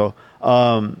 Okay. So,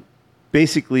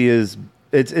 basically it's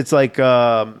like,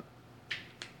 the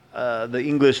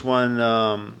English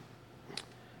one,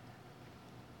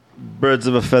 birds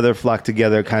of a feather flock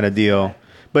together kind of deal.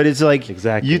 But it's like,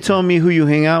 exactly. You tell me who you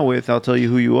hang out with, I'll tell you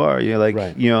who you are. You're like,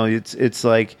 right. It's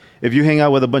like, if you hang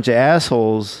out with a bunch of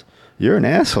assholes, you're an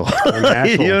asshole.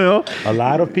 A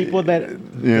lot of people that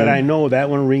I know, that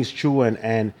one rings true,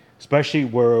 and especially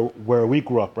where we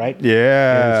grew up, right?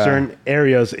 Yeah. In certain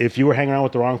areas, if you were hanging around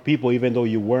with the wrong people, even though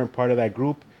you weren't part of that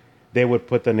group, they would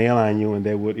put the nail on you, and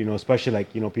they would, especially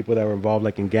like, people that were involved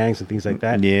like in gangs and things like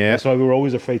that. Yeah. That's why we were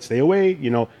always afraid, stay away.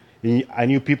 I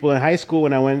knew people in high school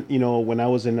when I went, when I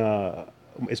was in,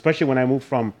 especially when I moved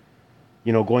from,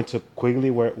 going to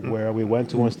Quigley where we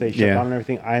went to once they shut down and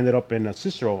everything. I ended up in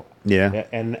Cicero. Yeah.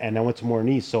 And I went to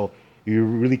Mornese. So you're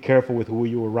really careful with who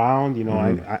you were around.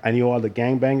 I knew all the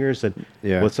gangbangers and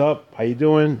what's up? How you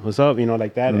doing? What's up?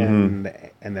 Like that.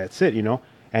 And that's it,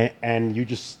 and you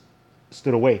just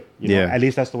stood away. At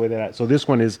least that's the way so this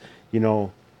one is,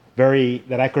 very,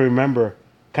 that I can remember,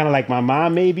 kind of like my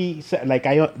mom maybe said, like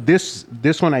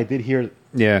this one I did hear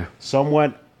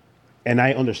somewhat, and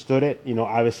I understood it.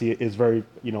 Obviously it's very,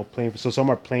 plain. So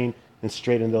some are plain and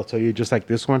straight, and they'll tell you just like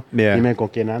this one. Dime con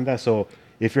quién anda. So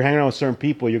if you're hanging out with certain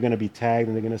people, you're going to be tagged,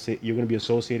 and they're going to say you're going to be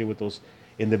associated with those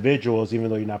individuals, even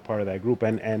though you're not part of that group.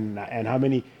 And how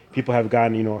many people have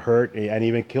gotten, hurt and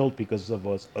even killed because of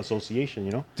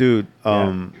association, Dude,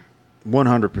 100%.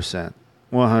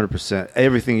 100%.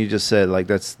 Everything you just said, like,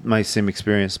 that's my same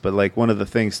experience. But, like, one of the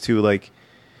things, too, like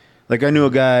I knew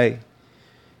a guy,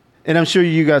 and I'm sure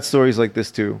you got stories like this,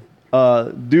 too.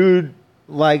 Dude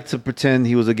liked to pretend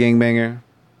he was a gangbanger.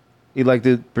 He liked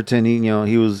to pretend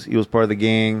he was part of the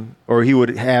gang, or he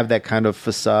would have that kind of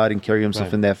facade and carry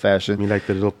himself in that fashion. You like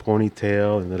the little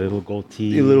ponytail and the little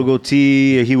goatee.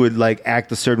 He would like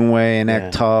act a certain way and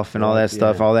act tough and all that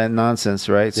stuff, all that nonsense,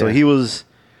 right? So he was,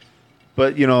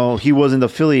 but he wasn't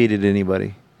affiliated to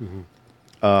anybody.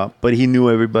 But he knew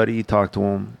everybody. He talked to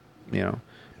them,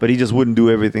 but he just wouldn't do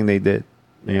everything they did.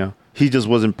 He just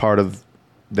wasn't part of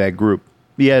that group.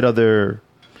 He had other.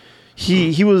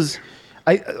 He was.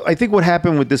 I think what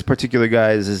happened with this particular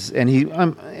guy is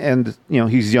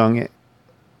he's young.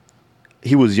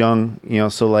 He was young,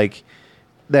 so like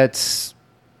that's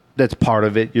part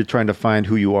of it. You're trying to find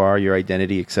who you are, your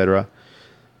identity, etc.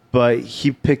 But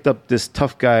he picked up this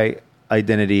tough guy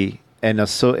identity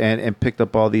and picked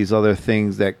up all these other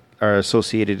things that are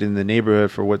associated in the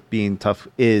neighborhood for what being tough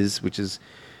is, which is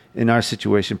in our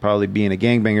situation probably being a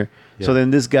gangbanger. Yeah. So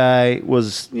then this guy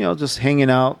was, just hanging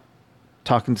out,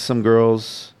 talking to some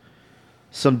girls.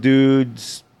 Some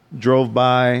dudes drove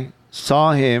by,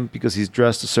 saw him because he's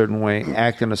dressed a certain way,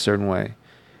 acting a certain way.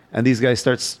 And these guys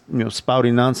start,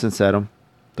 spouting nonsense at him,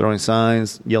 throwing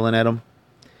signs, yelling at him.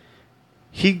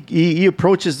 He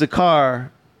approaches the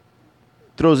car,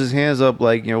 throws his hands up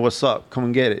like, what's up? Come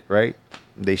and get it, right?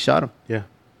 They shot him. Yeah,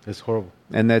 it's horrible.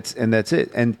 And that's it.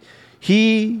 And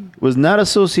he was not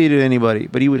associated with anybody,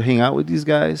 but he would hang out with these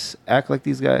guys, act like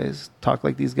these guys, talk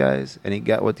like these guys, and he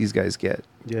got what these guys get.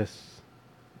 Yes.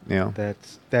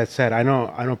 That's sad. I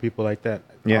know people like that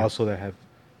also that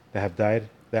have died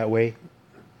that way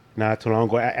not too long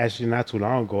ago. Actually, not too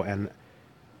long ago, and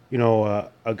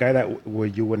a guy that where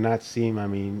you would not see him. I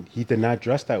mean, he did not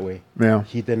dress that way. Yeah,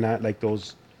 he did not like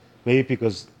those. Maybe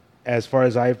because, as far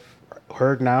as I've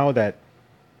heard now, that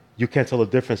you can't tell the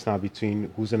difference now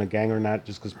between who's in a gang or not,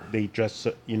 just because they dress.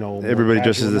 Everybody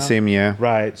dresses the same. Yeah,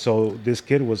 right. So this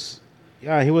kid was,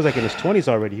 he was like in his 20s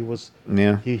already. He was.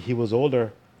 Yeah. He was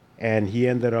older. And he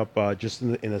ended up just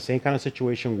in the same kind of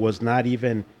situation. Was not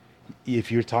even,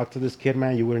 if you talk to this kid,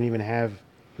 man, you wouldn't even have.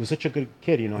 He was such a good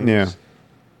kid,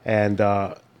 And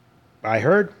I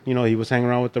heard, he was hanging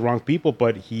around with the wrong people,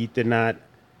 but he did not.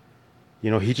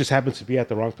 He just happened to be at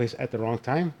the wrong place at the wrong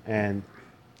time, and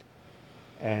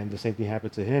the same thing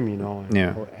happened to him,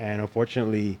 And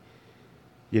unfortunately,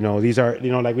 these are,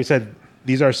 like we said,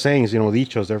 these are sayings,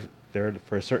 dichos. They're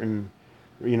for a certain.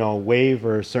 Wave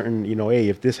or certain, hey,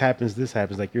 if this happens,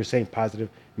 like you're saying, positive,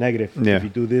 negative. Yeah. If you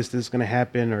do this is going to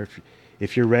happen, or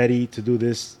if you're ready to do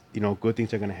this, good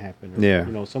things are going to happen.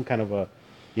 Or, some kind of a,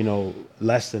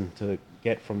 lesson to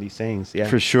get from these sayings. Yeah,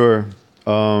 for sure.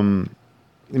 Let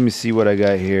me see what I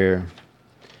got here.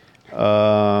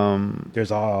 I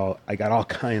got all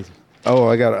kinds. Oh,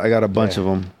 I got a bunch of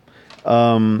them.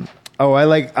 I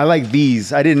like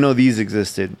these. I didn't know these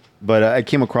existed, but I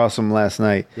came across them last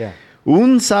night. Yeah.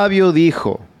 Un sabio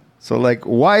dijo. So like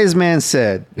wise man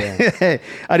said. Yeah.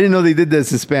 I didn't know they did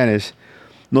this in Spanish.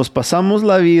 Nos pasamos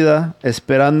la vida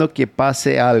esperando que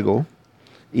pase algo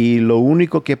y lo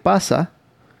único que pasa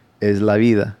es la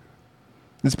vida.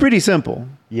 It's pretty simple.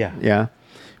 Yeah. Yeah.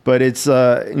 But it's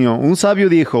un sabio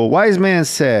dijo, wise man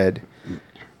said,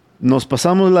 nos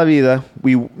pasamos la vida,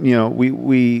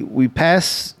 we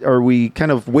pass, or we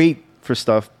kind of wait for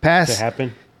stuff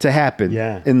to happen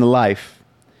in the life.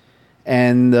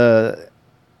 And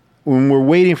when we're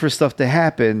waiting for stuff to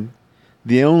happen,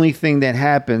 the only thing that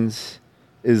happens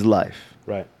is life.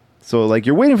 Right. So like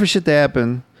you're waiting for shit to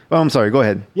happen, Oh, I'm sorry. Go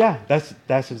ahead. Yeah, that's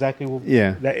exactly what.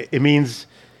 Yeah. It means,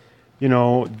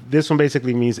 this one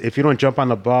basically means if you don't jump on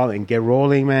the ball and get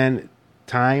rolling, man,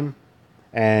 time,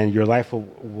 and your life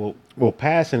will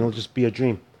pass and it'll just be a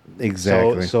dream.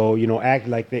 Exactly. So act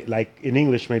like in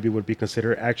English maybe would be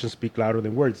considered actions speak louder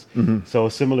than words. Mm-hmm. So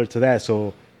similar to that.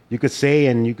 So you could say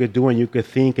and you could do and you could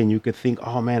think,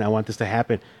 oh man, I want this to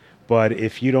happen. But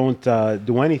if you don't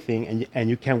do anything and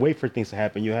you can't wait for things to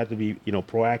happen, you have to be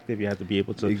proactive. You have to be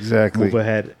able to move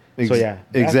ahead. So yeah,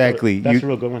 exactly. That's a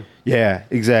real good one. Yeah,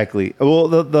 exactly. Well,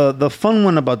 the fun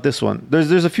one about this one,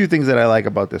 there's a few things that I like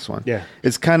about this one. Yeah,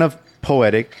 it's kind of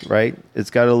poetic, right? It's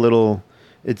got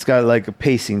like a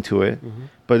pacing to it, mm-hmm.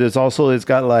 But it's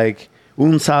got like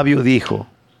un sabio dijo.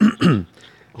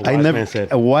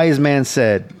 A wise man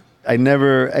said. I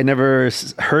never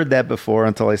heard that before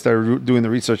until I started doing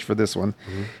the research for this one.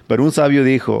 Mm-hmm. But un sabio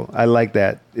dijo, I like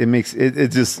that. It makes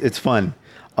it's fun.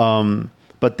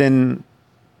 But then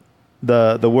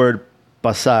the word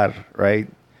pasar, right,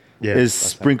 is pasar.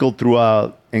 Sprinkled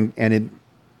throughout, and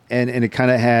it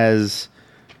kind of has.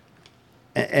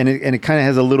 And it kind of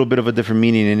has a little bit of a different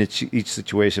meaning in each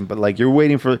situation, but like you're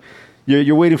waiting for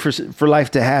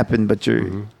life to happen, but your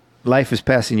mm-hmm. life is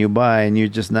passing you by, and you're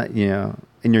just not,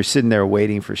 and you're sitting there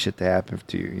waiting for shit to happen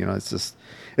to you.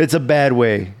 It's a bad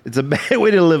way. It's a bad way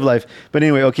to live life. But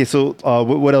anyway, okay. So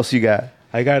what else you got?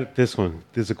 I got this one.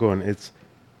 This is a good one. It's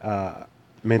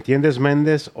 ¿Me entiendes,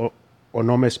 Méndez, o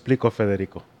no me explico,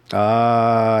 Federico?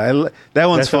 That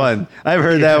one's fun. I've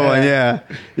heard that one. Yeah.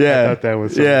 I thought that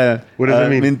was fun. Yeah. What does it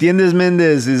mean? ¿Me entiendes,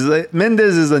 Méndez?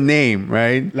 Méndez is a name,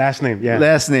 right? Last name, yeah.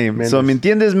 Last name. Méndez. So ¿me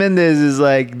entiendes, Méndez is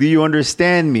like, do you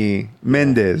understand me?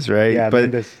 Méndez, right? Yeah,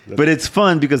 Méndez. But it's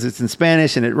fun because it's in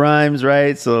Spanish and it rhymes,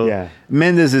 right? So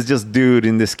Méndez is just dude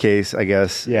in this case, I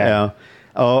guess. Yeah.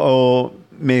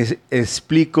 Me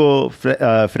explico,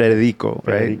 Federico,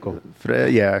 right?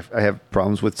 Federico. I have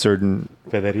problems with certain...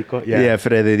 Federico, yeah,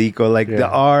 Federico, like the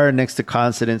R next to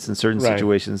consonants in certain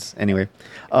situations. Anyway,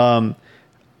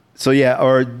 so yeah,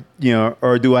 or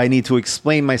do I need to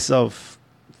explain myself,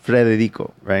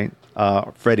 Federico, right?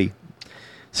 Freddy.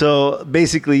 So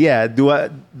basically, yeah, do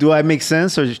I make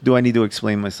sense, or do I need to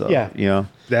explain myself? Yeah,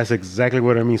 that's exactly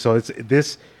what I mean. So it's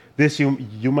this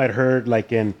you might heard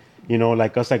like in.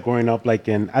 Like us, like growing up, like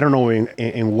in I don't know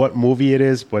in what movie it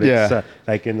is, but it's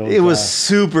like in those. It was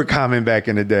super common back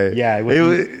in the day. Yeah, it was.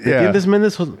 ¿Entiendes,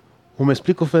 Méndez? ¿O me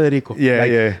explico, Federico?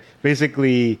 Yeah,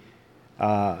 Basically,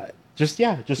 just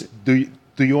do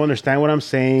you understand what I'm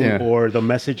saying or the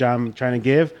message I'm trying to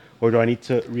give, or do I need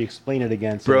to re-explain it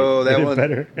again? Bro,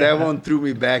 that one threw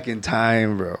me back in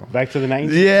time, bro. Back to the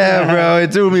 90s? Yeah, bro,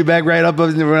 it threw me back right up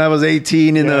when I was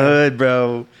 18 in the hood,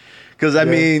 bro. Because I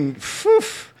mean.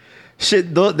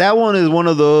 Shit, that one is one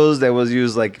of those that was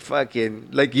used like fucking,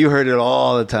 like you heard it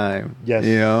all the time. Yes.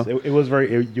 It was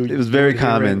very, it was very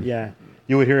common.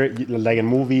 You would hear it like in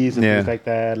movies and things like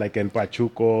that, like in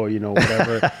Pachuco,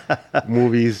 whatever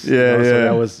movies. So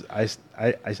that was, I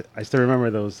still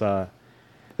remember those,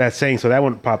 that saying. So that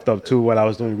one popped up too while I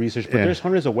was doing research. But there's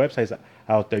hundreds of websites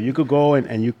out there. You could go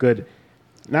and you could,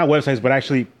 not websites, but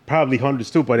actually probably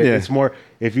hundreds too. But it's more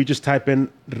if you just type in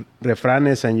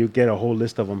refranes and you get a whole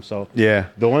list of them. So the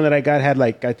one that I got had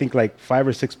I think 5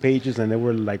 or 6 pages, and there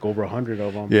were like over 100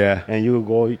 of them. Yeah, and you would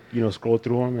go scroll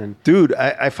through them. And dude,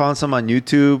 I found some on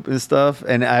YouTube and stuff,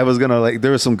 and I was gonna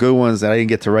there were some good ones that I didn't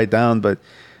get to write down, but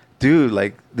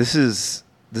dude, this is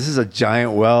a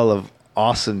giant well of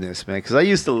awesomeness, man, because I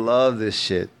used to love this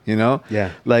shit,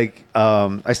 Yeah.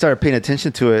 I started paying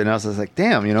attention to it, and I was just like,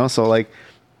 damn, so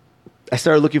I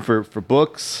started looking for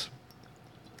books,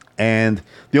 and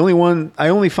I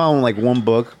only found one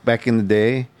book back in the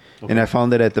day, and I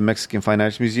found it at the Mexican Fine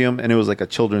Arts Museum, and it was like a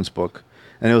children's book,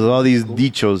 and it was all these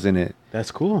dichos in it. That's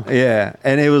cool. Yeah,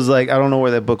 and it was I don't know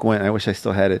where that book went. I wish I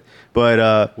still had it, but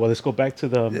well, let's go back to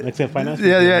the Mexican Fine Arts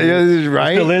Museum. Yeah,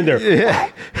 right. It's still in there. Yeah,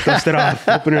 dust it off,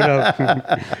 open it up.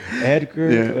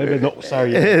 Edgar. Yeah. No,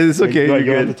 sorry. It's okay.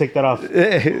 You have to take that off.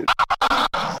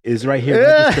 Is right here.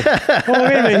 Oh,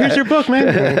 wait a minute. Here's your book,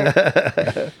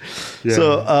 man.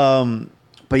 So,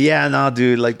 but yeah, no,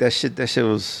 dude, that shit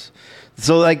was.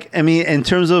 So, in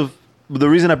terms of the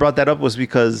reason I brought that up was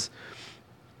because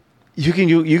you can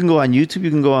go on YouTube,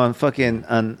 you can go on fucking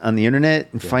on the internet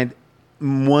and find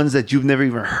ones that you've never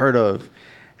even heard of,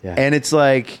 and it's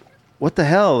what the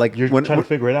hell? You're trying to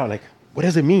figure it out, what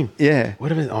does it mean? Yeah.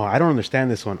 What if it? Oh, I don't understand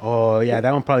this one. Oh, yeah,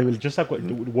 that one probably just like what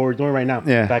we're doing right now.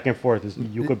 Yeah. Back and forth.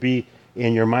 You could be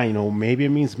in your mind, maybe it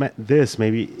means this,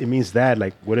 maybe it means that.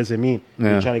 What does it mean?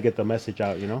 Yeah. You're trying to get the message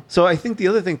out, So I think the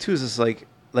other thing too is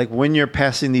when you're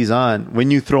passing these on, when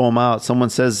you throw them out, someone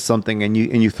says something and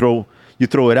you you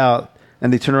throw it out,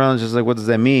 and they turn around and just like, what does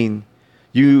that mean?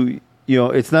 You know,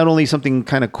 it's not only something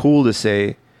kind of cool to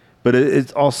say, but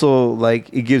it's also like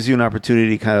it gives you an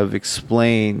opportunity to kind of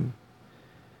explain.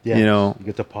 Yes, you know, you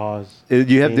get to pause.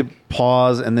 You have to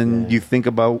pause, and then you think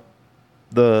about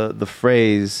the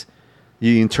phrase,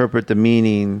 you interpret the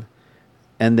meaning,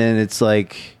 and then it's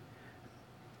like,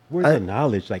 where's the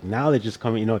knowledge? Like, knowledge is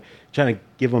coming, you know, trying to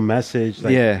give a message.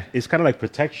 Like, it's kind of like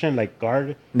protection, like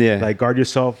guard. Yeah. Like, guard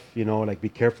yourself, you know, like, be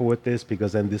careful with this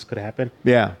because then this could happen.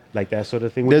 Yeah. Like that sort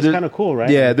of thing, which is kind of cool, right?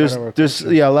 Yeah, there's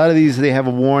a lot of these, they have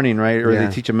a warning, right? Or they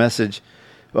teach a message.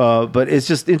 But it's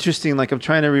just interesting. Like, I'm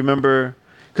trying to remember,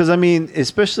 because, I mean,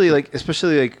 especially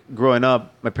like growing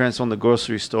up, my parents owned the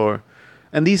grocery store,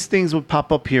 and these things would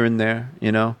pop up here and there,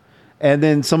 you know? And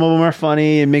then some of them are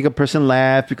funny and make a person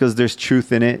laugh because there's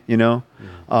truth in it, you know.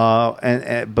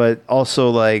 But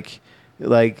also like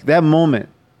that moment,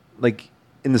 like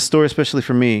in the store, especially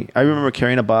for me, I remember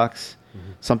carrying a box.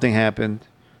 Something happened,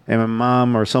 and my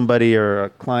mom or somebody or a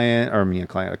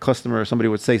customer or somebody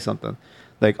would say something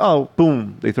like, "Oh,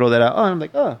 boom!" They throw that out. Oh, I'm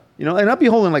like, "Oh, you know," and I'll be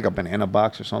holding like a banana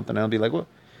box or something, and I'll be like, "What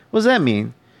does that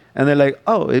mean?" And they're like,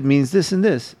 "Oh, it means this and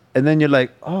this," and then you're like,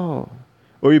 "Oh."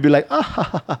 Or you'd be like, ah, ha,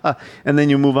 ha, ha, and then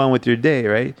you move on with your day,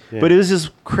 right? Yeah. But it was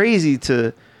just crazy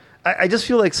to... I just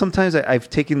feel like sometimes I've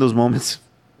taken those moments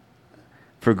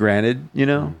for granted, you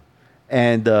know?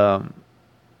 And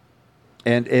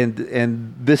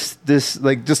this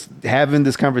like just having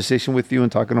this conversation with you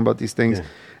and talking about these things,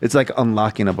 it's like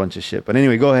unlocking a bunch of shit. But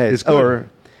anyway, go ahead. Or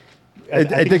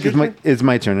I think it's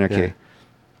my turn. Okay.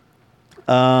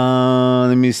 Yeah.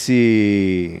 Let me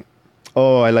see.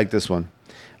 Oh, I like this one.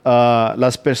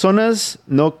 Las personas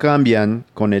no cambian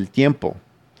con el tiempo.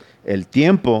 El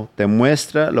tiempo te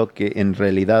muestra lo que en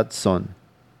realidad son.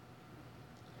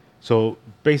 So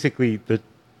basically,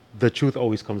 the truth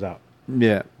always comes out.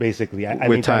 Yeah. Basically, I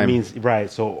think that means,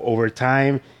 right. So over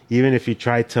time, even if you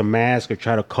try to mask or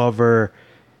try to cover,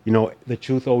 you know, the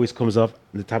truth always comes up.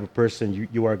 The type of person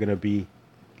you are going to be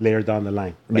later down the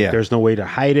line. Like, there's no way to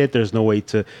hide it. There's no way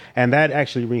to, and that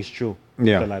actually rings true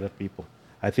to a lot of people.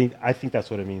 I think that's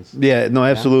what it means. Yeah, no,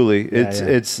 absolutely. Yeah?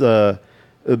 It's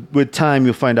with time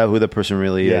you'll find out who the person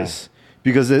really is,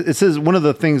 because it says one of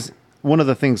the things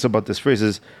about this phrase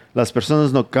is las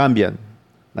personas no cambian,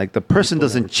 like the person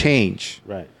doesn't change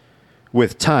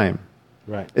with time.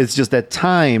 Right. It's just that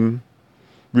time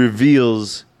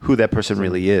reveals who that person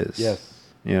really is. Yes.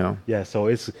 You know. Yeah. So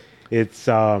it's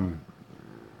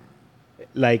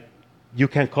like you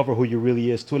can't cover who you really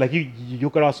is too. Like you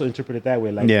could also interpret it that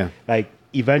way. Like like.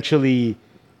 Eventually,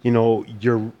 you know,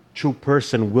 your true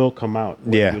person will come out,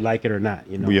 whether you like it or not,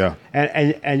 you know. Yeah.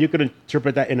 And you could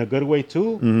interpret that in a good way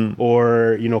too,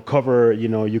 or, you know, cover, you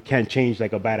know, you can't change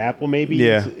like a bad apple maybe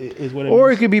is what it or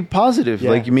means. It could be positive.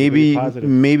 Like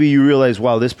maybe you realize,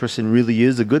 wow, this person really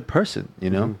is a good person, you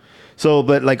know. So,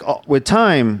 but like with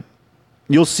time,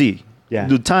 you'll see. Yeah.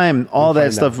 The time, all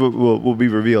that stuff will be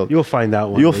revealed. You'll find out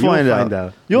one day. You'll find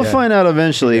out. You'll find out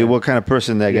eventually what kind of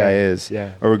person that guy is.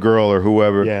 Yeah. Or a girl or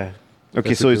whoever. Yeah.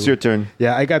 Okay, so it's your turn.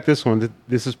 Yeah, I got this one.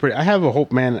 This is pretty... I have a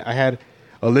hope, man. I had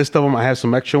a list of them. I have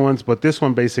some extra ones. But this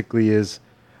one basically is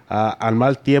al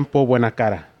mal tiempo, buena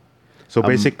cara. So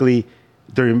basically,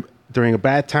 during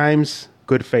bad times,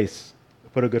 good face.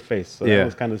 Put a good face. So that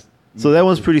was kind of... So that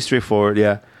one's pretty straightforward,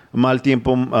 yeah. Mal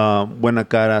tiempo, buena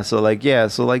cara. So like,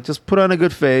 just put on a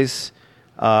good face.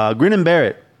 Grin and bear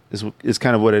it is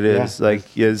kind of what it is. Yeah.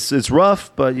 Like, it's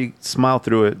rough, but you smile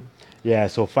through it. Yeah.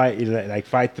 So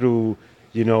fight through,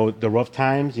 you know, the rough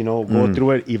times, you know, go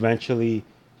through it. Eventually,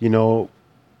 you know,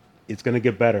 it's going to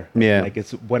get better. Yeah. Like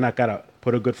it's buena cara.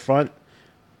 Put a good front,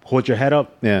 hold your head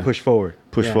up, push forward.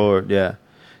 Push forward. Yeah.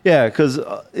 Yeah. Cause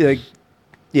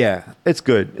it's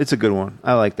good. It's a good one.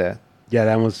 I like that. Yeah,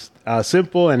 that was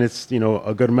simple, and it's, you know,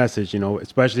 a good message, you know,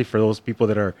 especially for those people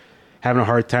that are having a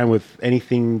hard time with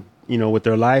anything, you know, with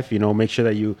their life. You know, make sure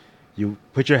that you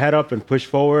put your head up and push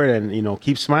forward, and, you know,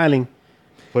 keep smiling.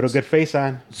 Put a good face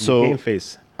on. So game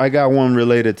face. I got one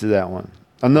related to that one.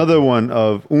 Another one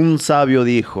of un sabio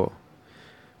dijo.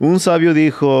 Un sabio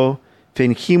dijo,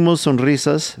 fingimos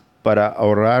sonrisas para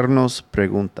ahorrarnos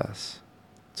preguntas.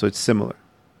 So it's similar.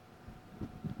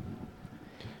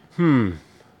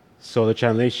 So the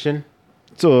translation?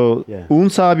 So, un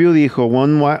sabio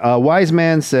dijo, a wise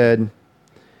man said,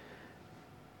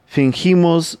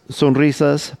 fingimos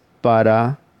sonrisas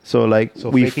para, so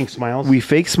faking smiles? We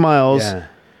fake smiles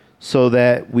so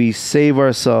that we save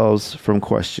ourselves from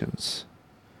questions.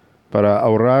 Para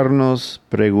ahorrarnos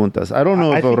preguntas. I don't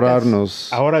know if ahorrarnos.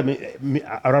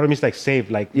 Ahorrar means like save.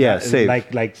 Like, save.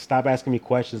 Like stop asking me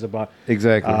questions about.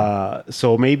 Exactly.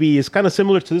 So maybe it's kind of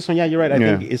similar to this one. Yeah, you're right. I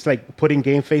think it's like putting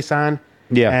game face on.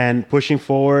 Yeah. And pushing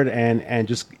forward and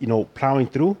just, plowing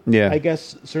through. Yeah. I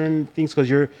guess certain things because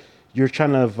you're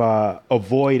trying to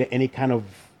avoid any kind of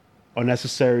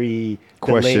unnecessary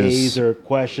delays or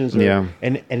questions or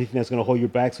and anything that's going to hold you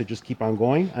back. So just keep on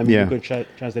going. I mean, you can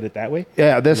translate it that way.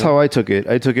 Yeah, that's how I took it.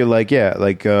 I took it like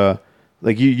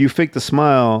you fake the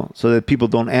smile so that people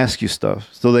don't ask you stuff,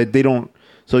 so that you don't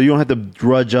have to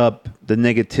drudge up the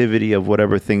negativity of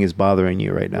whatever thing is bothering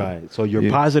you right now. Right. So your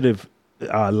positive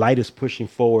light is pushing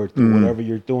forward through whatever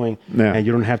you're doing, and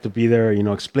you don't have to be there,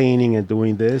 explaining and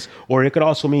doing this. Or it could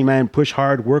also mean, man, push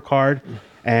hard, work hard.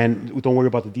 And don't worry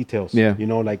about the details. Yeah.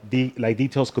 Like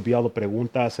details could be all the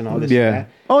preguntas and all this. Yeah. And that.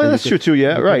 Oh, and that's true too.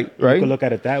 Yeah. Right. You could look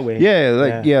at it that way.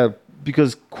 Yeah.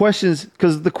 Because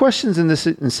the questions in this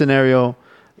scenario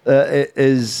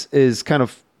is kind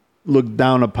of looked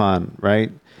down upon,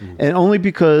 right? Mm-hmm. And only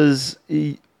because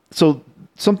so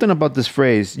something about this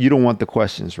phrase, you don't want the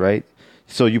questions, right?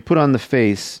 So you put on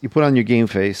your game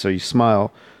face, or you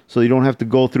smile, so you don't have to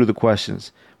go through the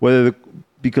questions.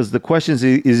 Because the questions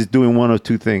is doing one of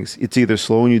two things. It's either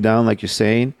slowing you down, like you're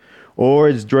saying, or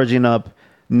it's drudging up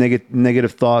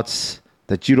negative thoughts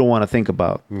that you don't want to think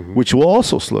about, which will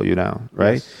also slow you down,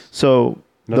 right? Yes. So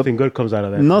nothing good comes out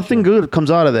of that. Nothing good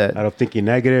comes out of that. Out of thinking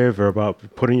negative or about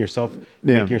making yourself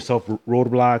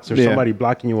roadblocks or somebody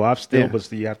blocking you off still,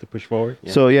 but you have to push forward.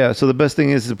 Yeah. So the best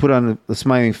thing is to put on a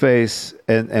smiling face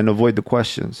and avoid the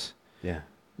questions. Yeah.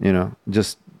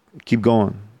 Just keep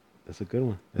going. That's a good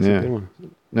one. A good one.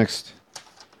 Next.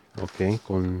 Okay.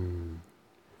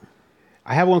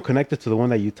 I have one connected to the one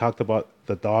that you talked about,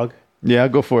 the dog. Yeah,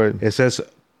 go for it. It says,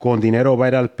 con dinero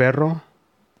baila el perro.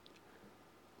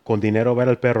 Con dinero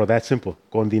baila el perro. That's simple.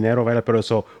 Con dinero baila el perro.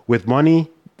 So, with money,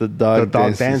 the dog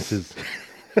dances.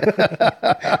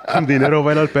 Con dinero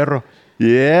baila el perro.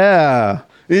 Yeah.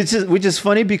 Which is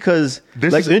funny because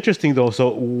this is interesting though. So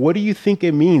what do you think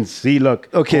it means? See, look.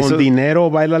 Okay, con dinero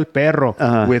baila el perro.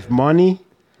 With money,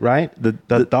 right? The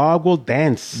dog will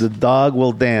dance. The dog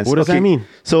will dance. What does that mean?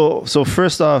 So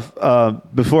first off,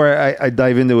 before I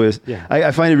dive into it,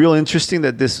 I find it real interesting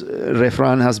that this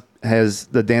refran has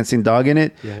the dancing dog in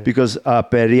it, because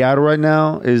perrear right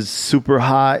now is super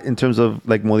hot in terms of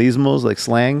like modismos, like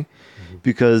slang,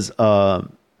 because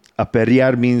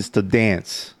perrear means to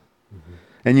dance.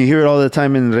 And you hear it all the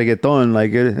time in reggaeton.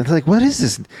 Like, it's like, what is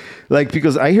this? Like,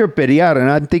 because I hear perrear and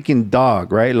I'm thinking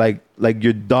dog, right? Like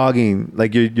you're dogging,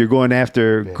 like you're going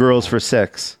after girls for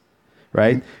sex,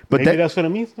 right? But maybe that's what it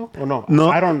means, no? Or no? No,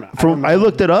 I don't know. I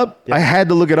looked it up. Yeah. I had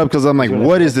to look it up because I'm like,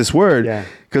 what is this word?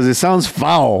 Because it sounds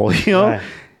foul, Right.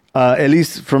 At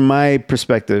least from my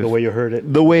perspective. The way you heard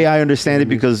it. The way I understand it,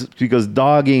 because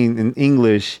dogging in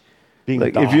English,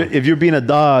 like if you're being a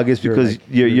dog, it's because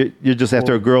you're just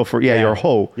after a girl for you're a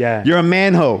hoe. Yeah. You're a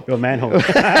man hoe. You're a man hoe.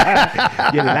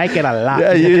 You like it a lot.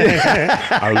 I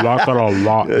like it a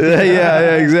lot.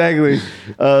 Yeah, exactly.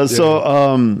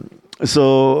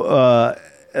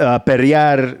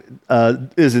 Perrear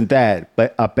isn't that,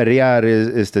 but perrear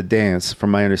is to dance,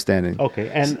 from my understanding. Okay,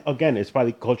 and again, it's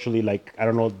probably culturally, like, I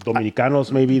don't know,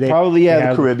 Dominicanos maybe they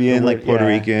the Caribbean, like Puerto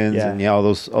Ricans and all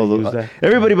those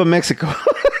everybody but Mexico.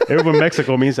 Everyone in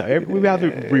Mexico means we have to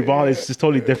revolve. It's just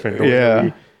totally different.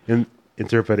 We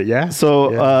interpret it. Yeah.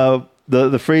 So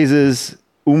the phrase is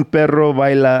un perro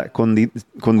baila con dinero.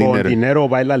 Con dinero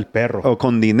baila el perro. Oh,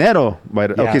 con dinero.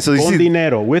 Okay, so con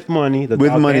dinero, with money,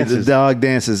 the dog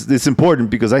dances. It's important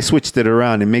because I switched it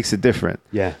around. It makes it different.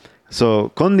 Yeah. So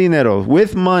con dinero,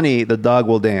 with money, the dog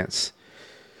will dance.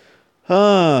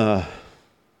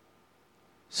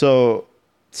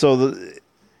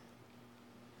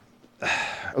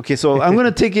 Okay, so I'm going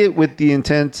to take it with the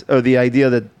intent or the idea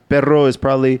that perro is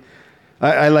probably...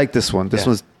 I like this one. This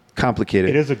one's complicated.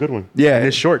 It is a good one. Yeah. And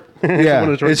it's short.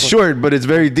 It's short, but it's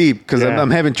very deep because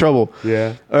I'm having trouble.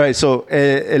 Yeah. All right, so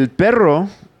el perro,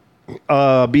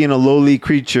 being a lowly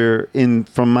creature,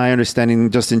 from my understanding,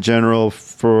 just in general,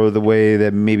 for the way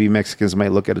that maybe Mexicans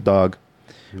might look at a dog,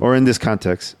 or in this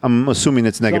context, I'm assuming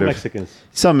it's negative.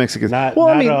 Some Mexicans. Not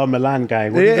a Milan guy.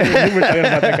 We were talking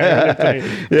about that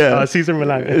guy. Cesar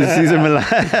Milan. Cesar Milan.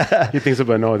 He thinks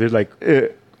about, no, there's like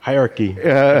hierarchy.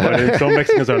 But some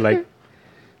Mexicans are like,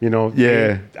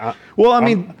 well, I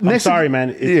mean, I'm sorry, man.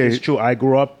 It's true. I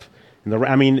grew up you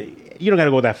don't got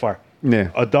to go that far.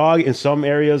 Yeah. A dog in some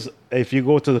areas, if you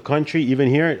go to the country, even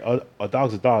here, a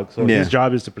dog's a dog. So his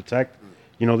job is to protect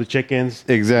the chickens.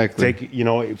 Exactly.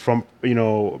 Take, from,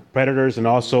 predators, and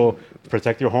also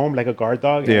protect your home like a guard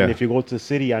dog. Yeah. And if you go to the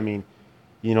city, I mean,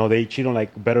 they treat them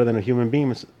like better than a human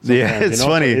being. Yeah, it's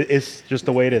funny. So it's just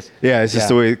the way it is. Yeah, it's just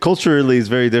the way. Culturally, it's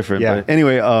very different. Yeah. But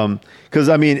anyway, because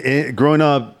I mean, growing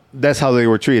up, that's how they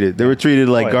were treated. They were treated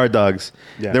like guard dogs.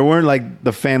 Yeah. They weren't like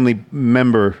the family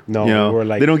member. No, they were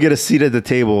like, they don't get a seat at the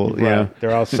table. Right.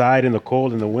 They're outside in the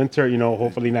cold in the winter.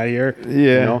 Hopefully not here.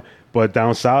 Yeah. But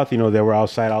down south, they were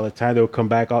outside all the time. They would come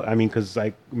back out. I mean, because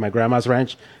like my grandma's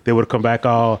ranch, they would come back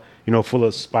all full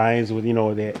of spines with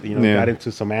they got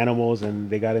into some animals, and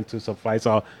they got into some fights,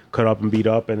 all cut up and beat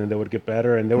up, and then they would get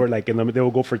better. And they were like they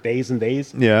would go for days and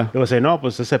days. Yeah. They would say, no,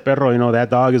 pues ese perro, that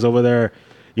dog is over there,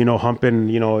 humping,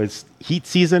 it's heat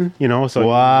season, so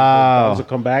wow. dogs will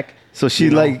come back. So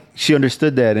she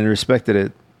understood that and respected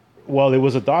it. Well, it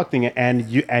was a dog thing, and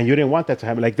you didn't want that to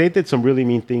happen. Like, they did some really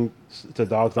mean things to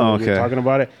dogs. We were talking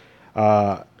about it.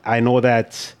 I know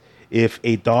that if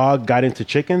a dog got into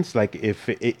chickens, like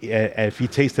if he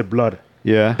tasted blood,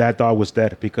 that dog was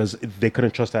dead, because they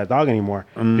couldn't trust that dog anymore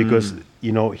because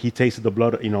he tasted the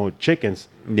blood, chickens.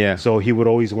 Yeah. So he would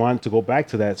always want to go back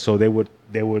to that. So they would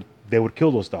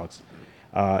kill those dogs.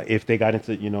 If they got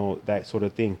into, that sort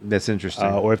of thing. That's interesting.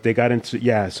 Or if they got into,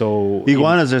 so...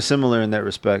 Iguanas are similar in that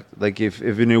respect. Like, if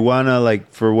an iguana, like,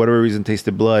 for whatever reason,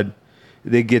 tasted blood,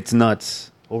 it gets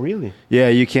nuts. Oh, really? Yeah,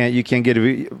 you can't get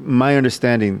it. My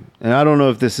understanding, and I don't know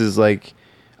if this is, like,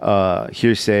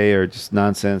 hearsay or just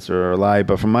nonsense or a lie,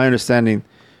 but from my understanding,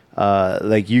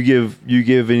 like, you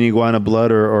give an iguana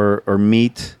blood or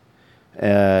meat,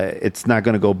 it's not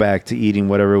going to go back to eating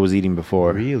whatever it was eating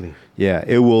before. Really? Yeah,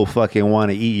 it will fucking want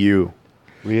to eat you.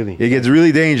 Really? It gets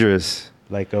really dangerous.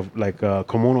 Like a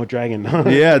Komodo dragon.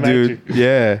 Yeah, dude.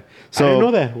 Yeah. So I didn't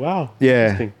know that. Wow.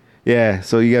 Yeah. Yeah.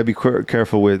 So you gotta be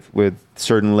careful with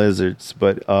certain lizards.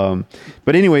 But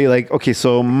anyway, like, okay.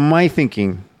 So my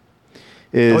thinking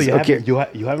is you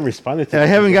haven't responded to. I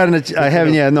haven't gotten it. I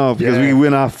haven't yet. No, because we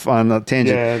went off on a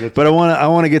tangent. Yeah, but I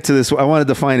want to get to this. I want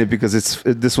to define it because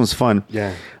this one's fun.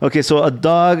 Yeah. Okay. So a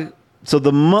dog. So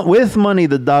with money,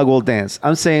 the dog will dance.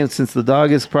 I'm saying, since the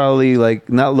dog is probably like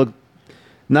not looked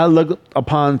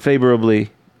upon favorably,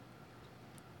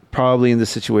 probably in this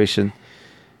situation,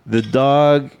 the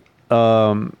dog,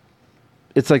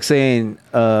 it's like saying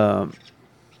the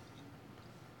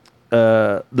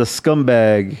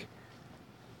scumbag.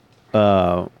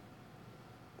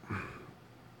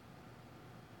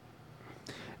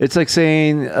 It's like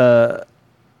saying the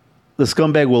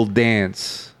scumbag will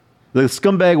dance. The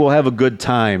scumbag will have a good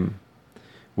time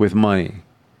with money,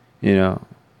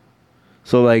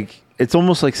 So, like, it's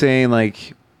almost like saying,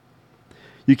 like,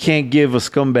 you can't give a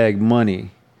scumbag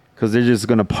money because they're just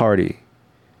going to party.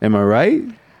 Am I right?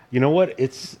 You know what?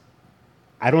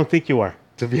 I don't think you are,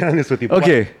 to be honest with you.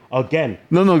 Okay. But again.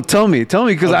 No, tell me,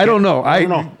 because I don't know. I don't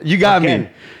know. You got me.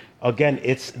 Again,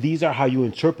 these are how you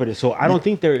interpret it. So I don't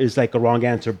think there is like a wrong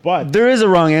answer, but there is a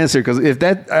wrong answer, because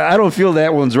I don't feel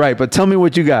that one's right. But tell me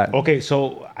what you got. Okay,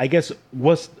 so I guess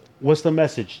what's the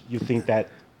message you think that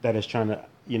is trying to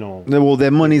Well,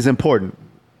 that money's important.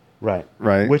 Right.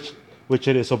 Which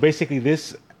it is. So basically,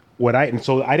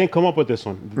 I didn't come up with this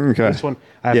one. Okay. This one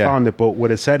I found it, but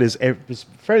what it said is it's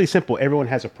fairly simple. Everyone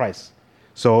has a price.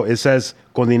 So it says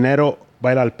con dinero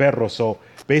baila el perro. So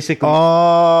basically,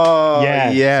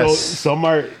 yes. So some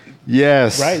are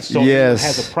right. So everyone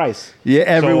has a price. Yeah,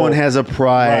 everyone has a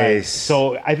price. Right.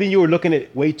 So I think you were looking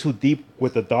at way too deep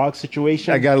with the dog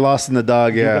situation. I got lost in the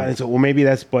dog. Yeah. Well, maybe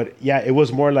that's. But yeah, it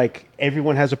was more like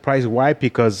everyone has a price. Why?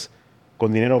 Because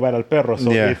con dinero baila el perro.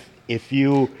 So if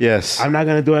you, I'm not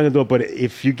gonna do it, but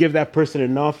if you give that person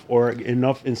enough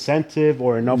incentive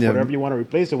or enough whatever you want to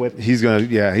replace it with, he's gonna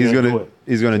do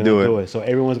it. So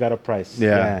everyone's got a price.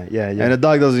 Yeah. And a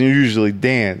dog doesn't usually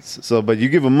dance. So, but you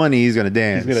give him money, he's gonna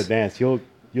dance. He's gonna dance. He'll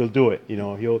do it.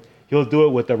 He'll do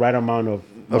it with the right amount of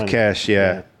money. Cash.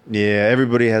 Yeah.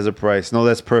 Everybody has a price. No,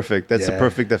 that's perfect. That's the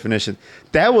perfect definition.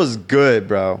 That was good,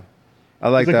 bro. I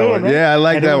like that one. Right? Yeah, I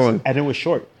like that one. And it was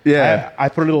short. Yeah. I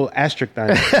put a little asterisk on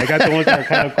it. I got the ones that are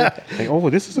kind of cool. Like, oh,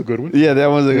 this is a good one. Yeah, that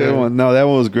one's a good one. No, that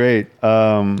one was great.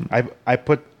 I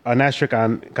put an asterisk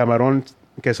on Camarón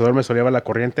que se duerme soleaba la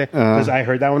corriente, because I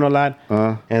heard that one a lot.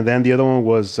 And then the other one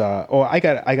was, I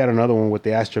got another one with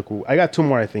the asterisk. I got two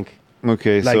more, I think.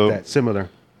 Okay, like that,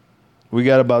 similar. We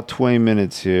got about 20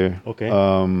 minutes here. Okay.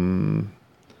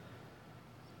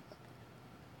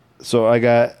 So I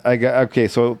got okay,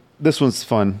 so this one's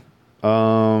fun.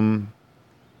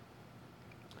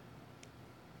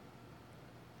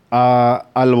 Al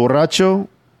borracho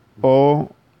o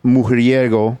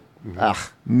mujeriego.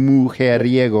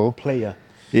 Mujeriego. Playa.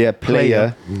 Yeah,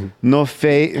 playa. No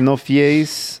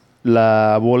fiéis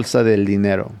la bolsa del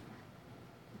dinero.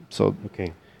 So,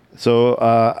 okay. So,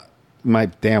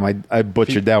 I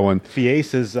butchered that one.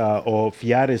 Fies is, or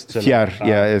fiar is to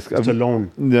It's to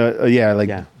loan. Don't,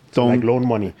 like loan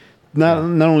money. Not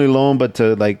only loan, but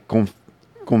to like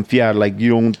confiar. Like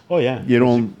you don't. Oh yeah. You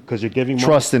don't because you're giving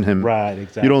trust money. in him. Right.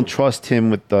 Exactly. You don't trust him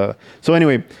with the. So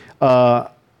anyway,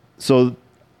 so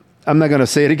I'm not gonna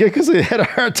say it again because I had a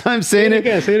hard time saying it.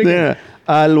 Say it again. Yeah.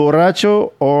 Al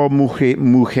borracho o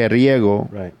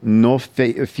mujeriego, right. No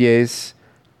fies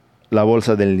la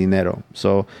bolsa del dinero.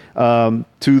 So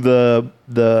to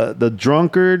the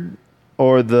drunkard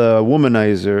or the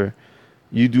womanizer,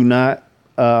 you do not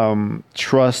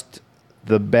trust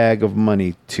the bag of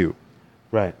money too.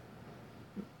 Right.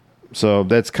 So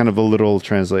that's kind of a little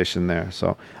translation there.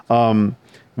 So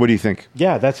what do you think?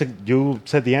 Yeah, you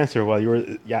said the answer while you were.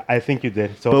 Yeah, I think you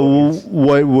did. So,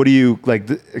 but what do you like?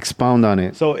 Expound on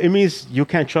it. So it means you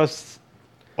can't trust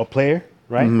a player,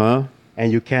 right? Mm-hmm.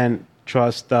 And you can't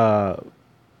trust a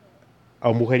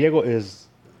mujeriego is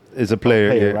a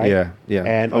player, right? Yeah.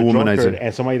 And a womanizer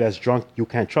and somebody that's drunk, you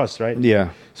can't trust, right?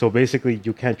 Yeah. So basically,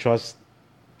 you can't trust,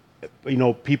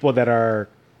 people that are.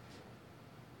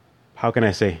 How can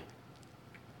I say?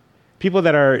 People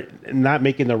that are not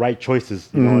making the right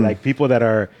choices, like people that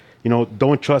are,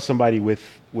 don't trust somebody with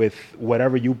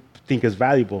whatever you think is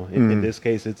valuable. In this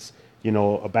case, it's,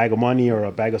 a bag of money or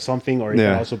a bag of something, or it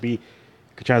can also be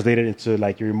translated into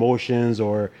like your emotions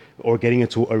or getting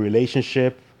into a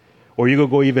relationship, or you could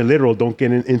go even literal. Don't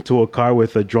get into a car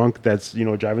with a drunk that's,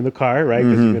 driving the car, right?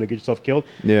 Because you're going to get yourself killed.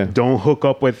 Yeah. Don't hook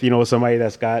up with, somebody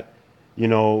that's got,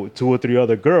 2 or 3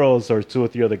 other girls or 2 or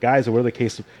 3 other guys or whatever the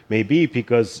case may be,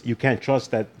 because you can't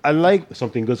trust that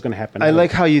something good's going to happen. I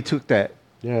like how you took that.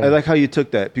 Yeah. I like how you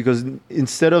took that, because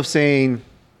instead of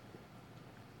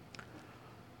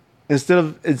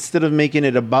making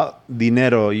it about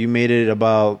dinero, you made it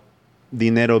about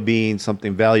dinero being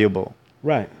something valuable.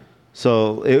 Right.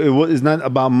 So it's not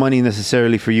about money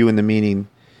necessarily for you in the meaning,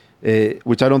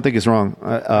 which I don't think is wrong.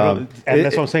 And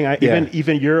that's what I'm saying.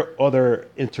 Even your other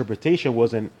interpretation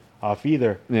wasn't off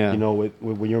either. Yeah.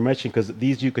 When you were mentioning, because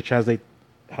these you could translate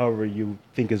however you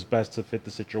think is best to fit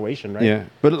the situation, right? Yeah.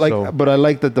 But but I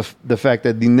like that the fact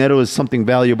that dinero is something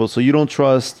valuable, so you don't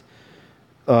trust.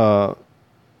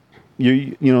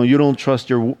 You don't trust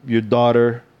your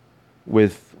daughter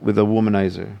with a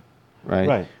womanizer, right?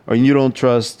 Right. Or you don't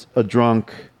trust a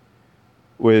drunk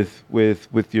with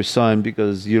your son,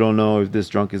 because you don't know if this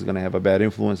drunk is going to have a bad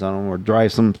influence on him or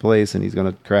drive someplace and he's going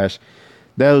to crash.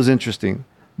 That was interesting.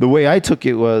 The way I took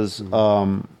it was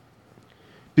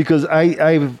because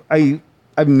I've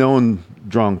known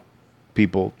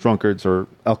drunkards or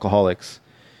alcoholics,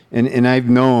 and I've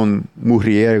known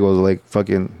mujeriegos, like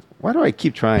fucking. Why do I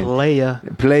keep trying?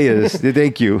 Players.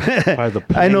 Thank you.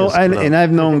 I know, and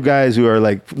I've known guys who are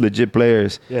like legit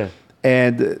players. Yeah.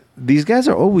 And these guys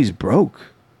are always broke.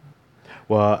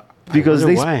 Well, because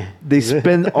they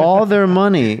spend all their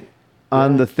money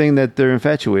on the thing that they're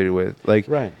infatuated with. Like,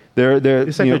 right. They're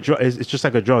it's like a drug. It's just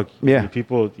like a drug. Yeah.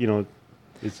 People,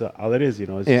 it's all it is.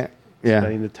 It's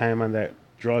spending the time on that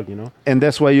drug. And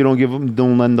that's why you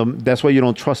don't lend them. That's why you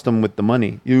don't trust them with the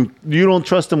money. You don't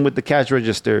trust them with the cash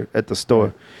register at the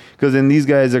store, because then these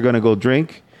guys are gonna go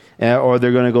drink, or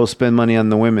they're gonna go spend money on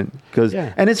the women.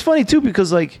 And it's funny too,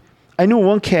 because like I knew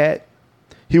one cat,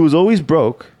 he was always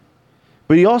broke,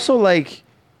 but he also like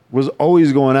was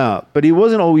always going out, but he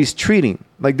wasn't always treating.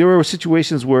 Like there were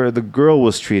situations where the girl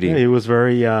was treating. Yeah, he was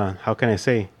very. How can I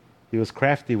say? He was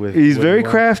crafty with. He's very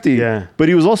crafty. Yeah, but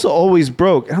he was also always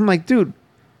broke. And I'm like, dude.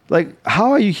 Like,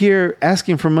 how are you here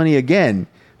asking for money again?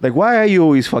 Like, why are you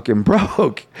always fucking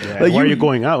broke? Yeah, like, why are you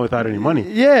going out without any money?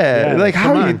 Yeah, like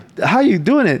how are you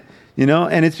doing it?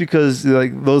 And it's because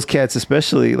like those cats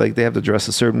especially, like they have to dress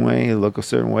a certain way, look a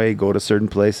certain way, go to certain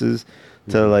places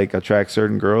to like attract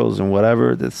certain girls and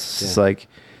whatever. That's like,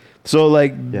 so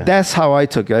like that's how I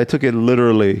took it. I took it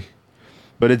literally,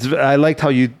 but I liked how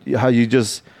you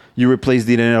replace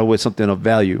dinero with something of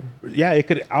value. Yeah, it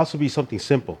could also be something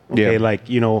simple. Okay, like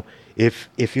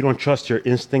if you don't trust your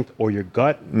instinct or your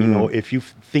gut, if you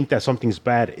think that something's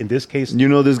bad, in this case,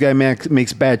 this guy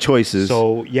makes bad choices.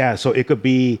 So so it could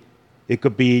be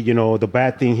the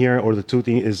bad thing here, or the two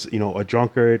thing is a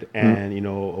drunkard and a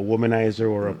womanizer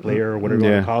or a player or whatever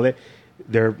you want to call it.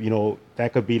 They're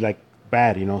that could be like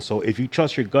bad. So if you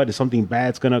trust your gut, if something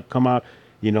bad's gonna come out.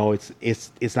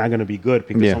 It's not going to be good,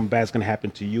 because something bad's going to happen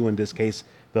to you. In this case,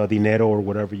 the dinero or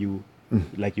whatever you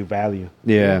value.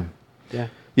 Yeah.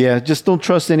 Just don't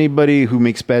trust anybody who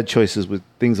makes bad choices with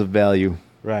things of value.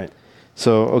 Right.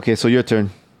 So your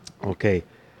turn. Okay.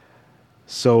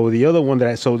 So the other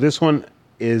one so this one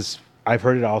is, I've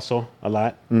heard it also a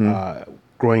lot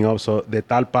growing up. So, de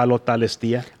tal palo, tal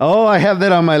astilla. Oh, I have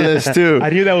that on my list too. I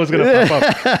knew that was going to pop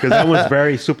up because that was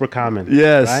very super common.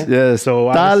 Yes, right? yes. So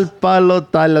tal palo,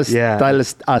 tal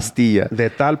astilla. De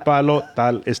tal palo,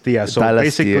 tal astilla. So tal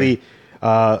basically,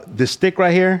 this stick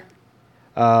right here,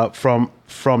 from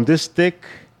this stick,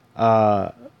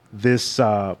 this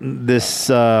how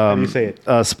do you say it?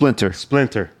 Splinter.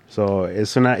 Splinter. So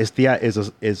es una estilla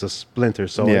is a splinter.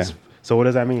 So so what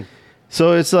does that mean?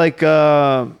 So it's like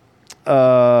the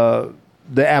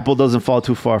apple doesn't fall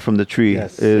too far from the tree.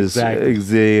 Yes, is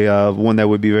the one that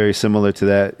would be very similar to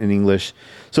that in English.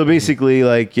 So basically,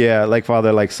 like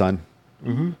father, like son.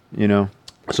 You know.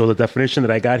 So the definition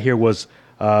that I got here was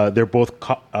they're both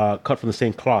cut from the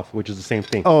same cloth, which is the same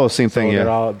thing. Oh, same thing.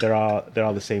 So they're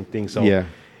all the same thing. So yeah.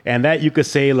 And that you could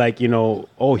say like,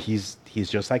 oh, he's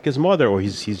just like his mother, or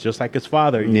he's just like his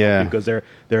father. You know, because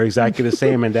they're exactly the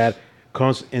same, and that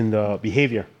comes in the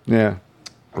behavior. Yeah.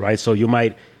 Right. So you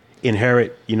might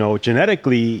inherit,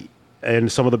 genetically,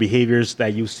 and some of the behaviors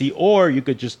that you see, or you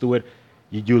could just do it.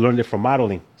 You learned it from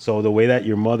modeling. So the way that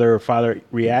your mother or father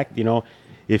react,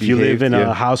 if you live in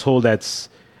a household that's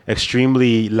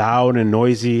extremely loud and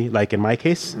noisy, like in my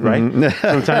case, right?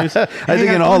 Sometimes I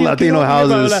think in all Latino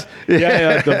houses,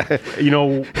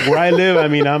 where I live, I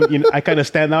mean, I kind of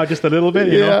stand out just a little bit,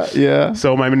 Yeah.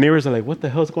 So my neighbors are like, "What the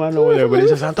hell's going on over there?" But he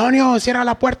says, "Antonio, cierra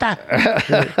la puerta,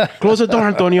 close the door,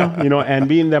 Antonio." And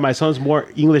being that my son's more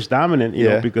English dominant,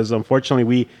 because unfortunately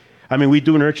we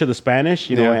do nurture the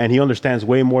Spanish, and he understands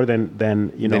way more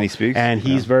than he speaks, and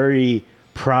he's very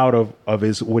proud of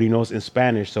what he knows in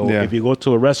Spanish. So if you go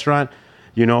to a restaurant,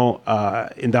 in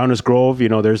Downers Grove,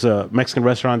 there's a Mexican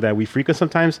restaurant that we frequent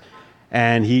sometimes,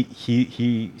 and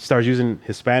he starts using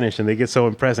his Spanish, and they get so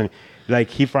impressed, and like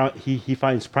he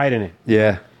finds pride in it.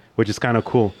 Yeah, which is kind of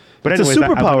cool. But it's a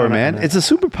superpower, man. It's a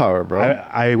superpower, bro.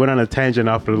 I went on a tangent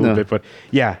off a little bit, but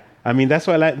yeah. I mean, that's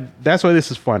why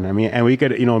this is fun. I mean, and we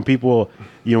could, and people,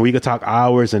 we could talk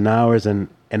hours and hours and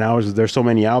hours. There's so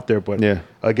many out there, but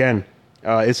again,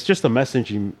 it's just the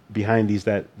messaging behind these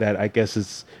that I guess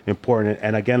is important.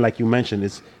 And again, like you mentioned,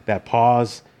 it's that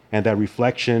pause and that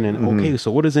reflection. And okay, so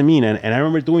what does it mean? And I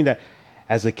remember doing that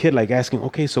as a kid, like asking,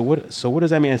 okay, so what does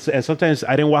that mean? And sometimes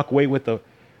I didn't walk away with the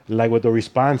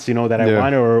response, that I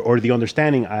wanted or the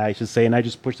understanding, I should say, and I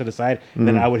just pushed it aside. And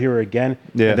then I would hear it again.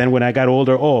 Yeah. And then when I got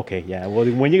older, well,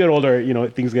 when you get older,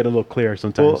 things get a little clearer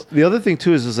sometimes. Well, the other thing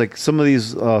too is like some of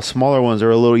these smaller ones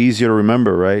are a little easier to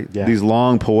remember, right? Yeah. These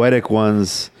long poetic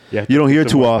ones, you don't hear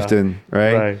too often,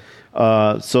 right?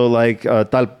 So like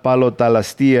tal palo, tal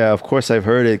astilla, of course I've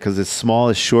heard it because it's small,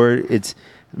 it's short, it's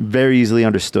very easily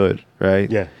understood,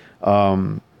 right? Yeah.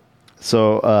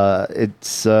 So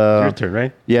it's your turn,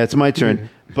 right? Yeah, it's my turn.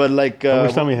 But like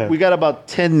we got about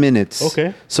 10 minutes.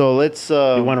 Okay. So let's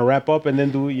you want to wrap up and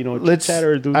then do chit chat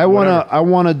or do I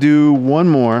want to do one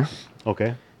more.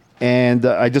 Okay. And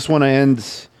I just want to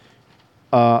end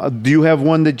do you have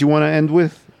one that you want to end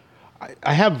with?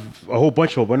 I have a whole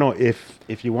bunch of them, but no,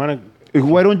 if you want to,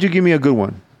 why don't you give me a good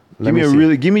one?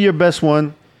 Give me your best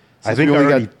one. I think we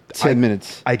only got 10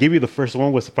 minutes. I gave you the first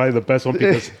one was probably the best one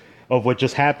because of what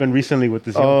just happened recently with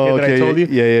this young kid that I told you.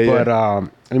 Yeah. But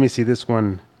let me see this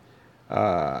one.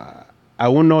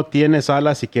 Aún no tienes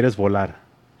alas si quieres volar.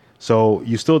 So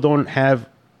you still don't have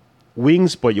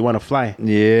wings, but you want to fly.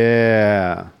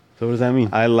 Yeah. So what does that mean?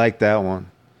 I like that one.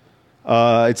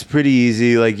 It's pretty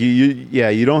easy. Like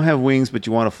you don't have wings, but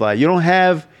you want to fly. You don't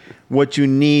have what you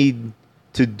need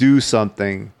to do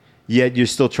something, yet you're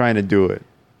still trying to do it.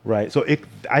 Right. So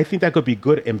I think that could be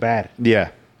good and bad. Yeah.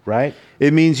 Right?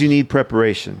 It means you need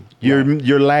preparation.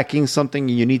 You're lacking something,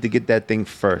 and you need to get that thing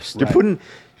first. Right.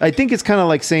 I think it's kind of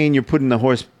like saying you're putting the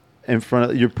horse in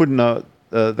front of, you're putting the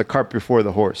cart before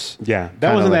the horse. Yeah.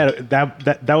 That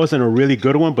wasn't a really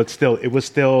good one, but still, it was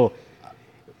still,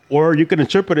 or you could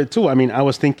interpret it too. I mean, I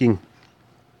was thinking,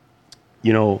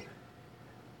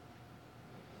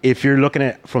 if you're looking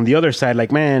at from the other side,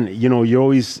 like, man,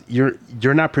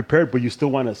 you're not prepared, but you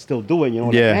still want to still do it.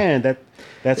 Like, man,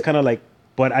 that's kind of like,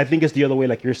 but I think it's the other way,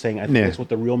 like you're saying. I think that's what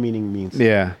the real meaning means.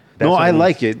 Yeah. No, I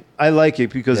like it. I like it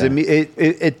because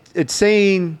it's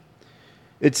saying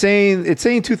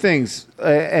two things.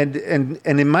 And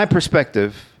in my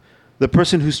perspective, the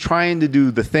person who's trying to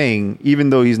do the thing,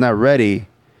 even though he's not ready,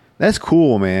 that's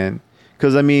cool, man.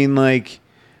 Because I mean, like,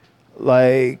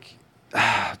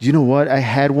 you know what? I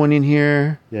had one in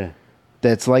here. Yeah.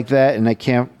 That's like that, and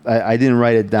I didn't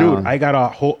write it down. Dude, I got a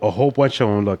whole bunch of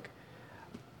them. Look.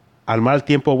 Al mal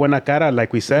tiempo, buena cara,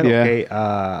 like we said, okay.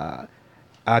 A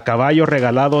caballo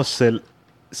regalado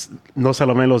no se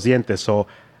lamen los dientes. So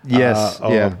yes,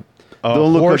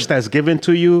 don't horse that's given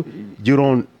to you, you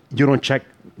don't check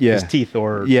his teeth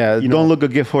or don't look a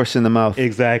gift horse in the mouth.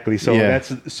 Exactly. So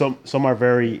that's some are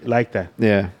very like that.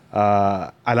 Yeah.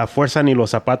 A la fuerza ni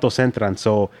los zapatos entran.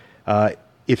 So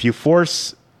if you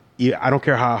force, I don't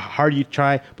care how hard you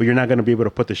try, but you're not going to be able to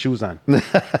put the shoes on.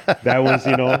 That was,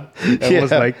 that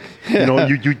was like,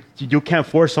 you can't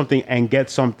force something and get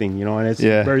something, and it's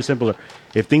very simple.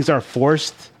 If things are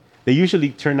forced, they usually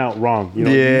turn out wrong. You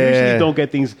usually don't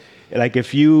get things like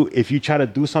if you try to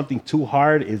do something too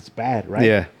hard, it's bad, right?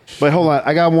 Yeah. But hold on,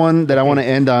 I got one that I want to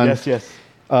end on. Yes.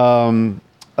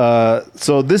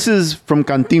 So this is from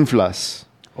Cantinflas.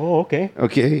 Oh, okay.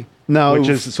 Okay. Now, which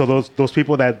is so those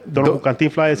people that don't know who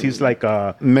Cantinflas is, he's like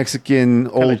a Mexican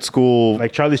old school,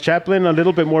 like Charlie Chaplin, a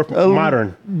little bit more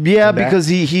modern. Yeah, because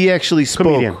he actually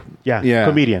spoke. Comedian.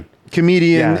 Yeah.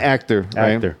 Comedian, actor,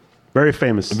 right? Actor. Very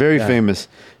famous. Very famous.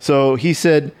 So he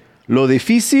said, "Lo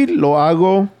difícil lo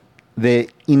hago de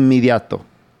inmediato."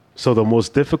 So the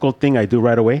most difficult thing I do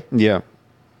right away. Yeah,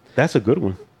 that's a good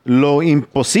one. Lo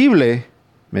imposible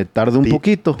me tarda un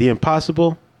poquito. The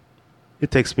impossible,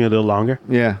 it takes me a little longer.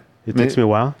 Yeah. It takes me a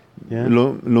while. Yeah.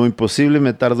 Lo imposible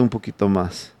me tarda un poquito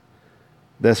más.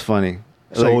 That's funny.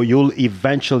 So you'll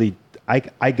eventually,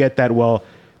 I get that. Well,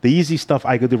 the easy stuff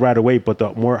I could do right away, but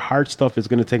the more hard stuff is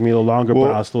going to take me a little longer, but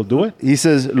I'll still do it. He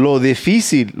says, lo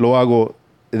difícil lo hago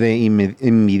de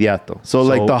inmediato. So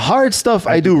like the hard stuff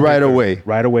I do right away.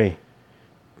 Right away.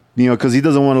 Because he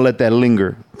doesn't want to let that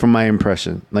linger, from my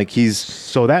impression. Like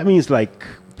So that means like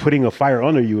putting a fire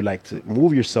under you, like to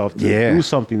move yourself to do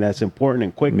something that's important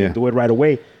and quick and do it right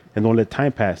away and don't let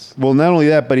time pass. Well, not only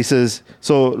that, but he says,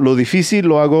 so lo difícil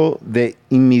lo hago de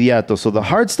inmediato. So the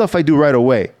hard stuff I do right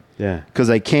away. Yeah. Because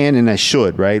I can and I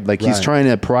should, right? Like he's trying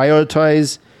to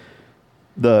prioritize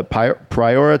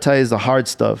the hard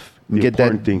stuff and get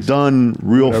that done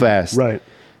real fast. Right.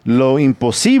 Lo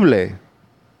imposible,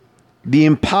 the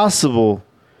impossible,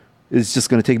 is just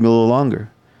going to take me a little longer.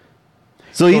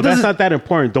 So that's not that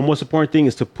important. The most important thing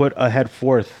is to put a head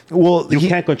forth. Well, you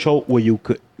can't control what you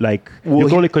could like. You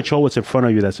can only control what's in front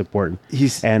of you. That's important.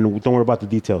 And don't worry about the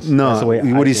details. No, that's the way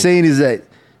what he's saying is that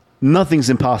nothing's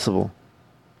impossible.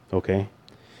 Okay.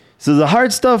 So the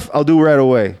hard stuff I'll do right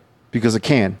away because I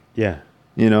can. Yeah.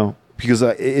 Because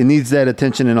it needs that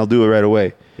attention and I'll do it right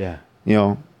away. Yeah.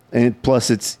 And plus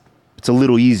it's a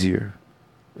little easier.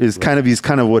 He's kind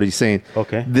of what he's saying.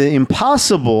 Okay. The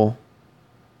impossible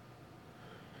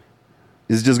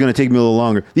is just going to take me a little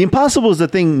longer. The impossible is the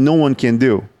thing no one can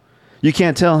do. You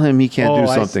can't tell him he can't do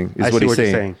something. Is what he's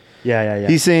saying. Yeah.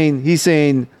 He's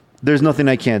saying there's nothing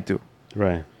I can't do.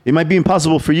 Right. It might be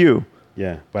impossible for you.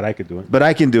 Yeah, but I could do it. But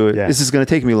I can do it. Yeah. This is going to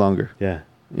take me longer. Yeah.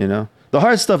 The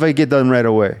hard stuff I get done right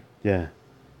away. Yeah.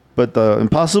 But the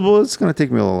impossible, it's going to take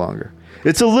me a little longer.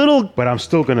 It's a little... But I'm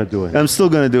still going to do it. I'm still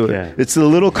going to do it. Yeah. It's a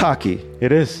little cocky.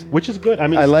 It is, which is good. I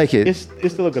mean, I like it. It's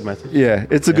still a good message. Yeah,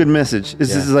 it's a good message.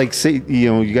 This is like, say,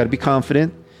 you got to be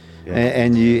confident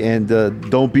and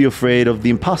don't be afraid of the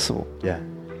impossible. Yeah.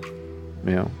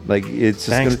 Like it's just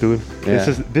thanks, dude. Yeah.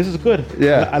 This is good.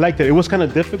 Yeah, I liked it. It was kind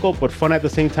of difficult but fun at the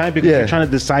same time because you're trying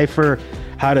to decipher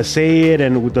how to say it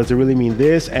and does it really mean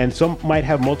this, and some might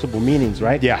have multiple meanings,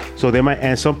 right? Yeah. So they might,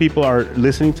 and some people are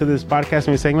listening to this podcast and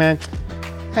they're saying, man,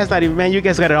 that's not even, man, you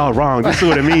guys got it all wrong. This is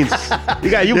what it means.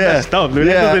 You messed up, dude.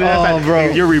 Bro.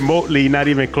 You're remotely not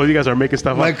even close. You guys are making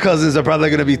stuff up. My cousins are probably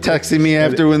going to be texting me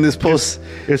after when this post.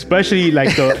 Especially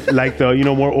like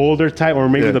the more older type, or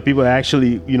maybe the people that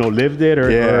actually, lived it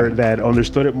or that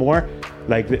understood it more.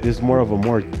 Like it's more of a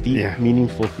more deep,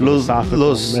 meaningful,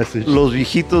 philosophical message. Los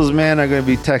viejitos, man, are going to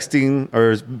be texting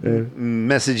or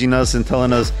messaging us and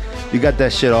telling us, you got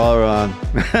that shit all wrong.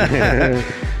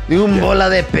 Bola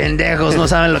de pendejos, no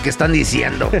saben lo que están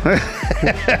diciendo.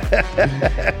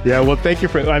 Yeah, well, thank you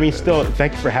for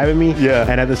having me. Yeah.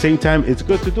 And at the same time, it's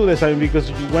good to do this.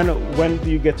 Because when do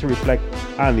you get to reflect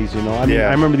on these,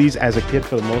 I remember these as a kid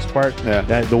for the most part. Yeah.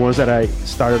 That the ones that I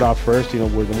started off first,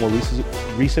 were the more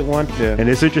recent one. Yeah. And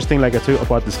it's interesting, like I told you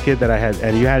about this kid that I had,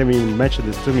 and you hadn't even mentioned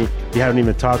this to me. You hadn't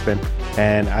even talked then.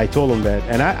 And I told him that.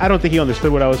 And I don't think he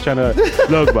understood what I was trying to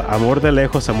look, but amor de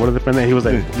lejos, amor de pendejo. He was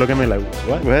like, look at me like,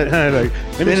 what? And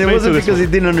it wasn't because he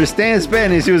didn't understand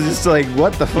Spanish. He was just like,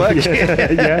 what the fuck?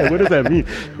 What does that mean?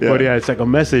 Yeah. But it's like a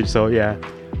message. So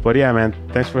but man,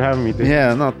 thanks for having me, dude.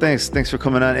 Yeah, no, thanks for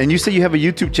coming on. And you said you have a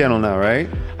YouTube channel now, right?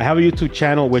 I have a YouTube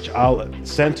channel which I'll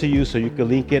send to you so you can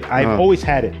link it. I've always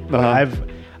had it, but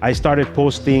I started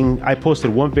posting. I posted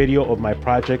one video of my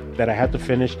project that I had to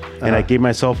finish, and I gave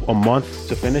myself a month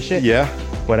to finish it. Yeah.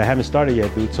 but I haven't started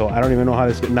yet, dude. So I don't even know how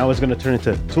this. Now it's gonna turn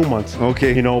into 2 months.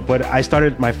 Okay. You know, but I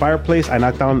started my fireplace. I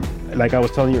knocked down, like I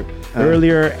was telling you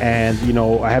earlier, and you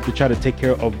know, I have to try to take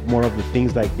care of more of the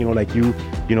things, like you know, like you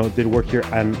know, did work here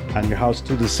on your house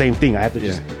too. The same thing. I have to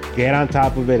just get on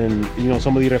top of it, and you know,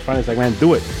 some of the refranes, like, man,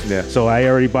 do it. Yeah. So I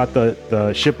already bought the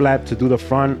shiplap to do the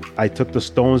front. I took the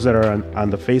stones that are on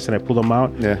the face and I pulled them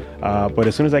out. Yeah. But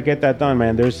as soon as I get that done,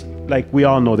 man, there's, like we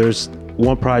all know, there's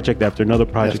one project after another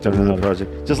project after another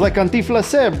project. Just like Cantinflas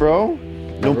said, bro.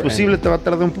 Lo imposible te va a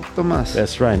tardar un poquito más.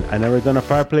 That's right. I never done a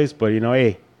fireplace, but you know,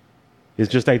 hey,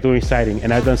 it's just like doing siding,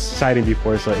 and I've done siding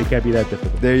before, so it can't be that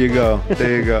difficult. There you go.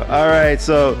 There you go. All right.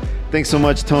 So thanks so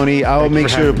much, Tony. I will make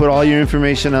sure to put all your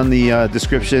information on the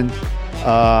description.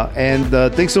 And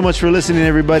thanks so much for listening,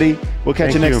 everybody. We'll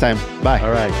catch you next time. Bye.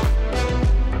 All right.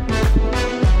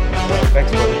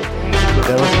 Thanks, buddy.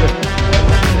 That was good.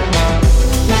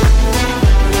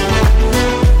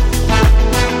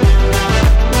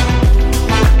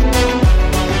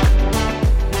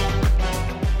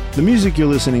 The music you're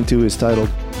listening to is titled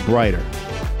Brighter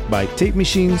by Tape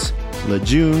Machines,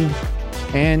 LeJune,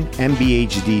 and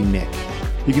MBHD Nick.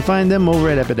 You can find them over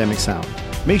at Epidemic Sound.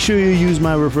 Make sure you use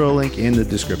my referral link in the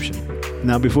description.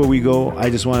 Now, before we go, I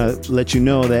just want to let you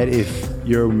know that if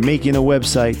you're making a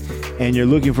website and you're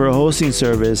looking for a hosting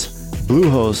service,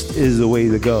 Bluehost is the way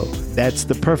to go. That's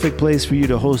the perfect place for you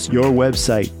to host your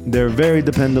website. They're very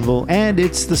dependable, and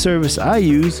it's the service I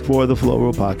use for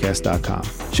theflowrollpodcast.com.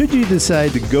 Should you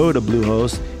decide to go to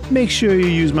Bluehost, make sure you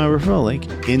use my referral link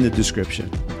in the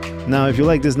description. Now, if you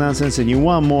like this nonsense and you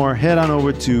want more, head on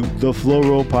over to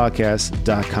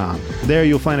theflowrollpodcast.com. There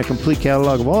you'll find a complete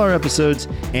catalog of all our episodes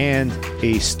and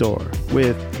a store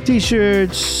with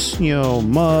t-shirts,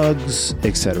 mugs,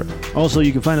 etc. Also,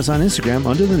 you can find us on Instagram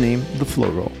under the name The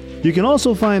Flow Roll. You can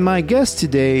also find my guest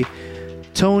today,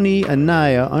 Tony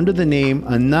Anaya, under the name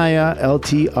Anaya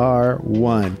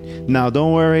LTR1. Now,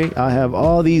 don't worry, I have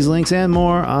all these links and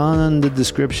more on the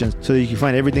description so that you can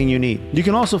find everything you need. You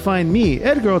can also find me,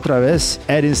 Edgar Otravez,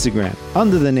 at Instagram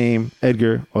under the name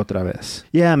Edgar Otravez.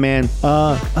 Yeah, man,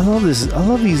 I love this. I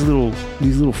love these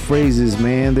little phrases,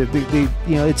 man. They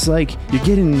it's like you're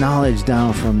getting knowledge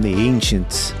down from the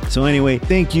ancients. So anyway,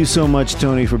 thank you so much,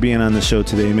 Tony, for being on the show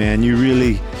today, man.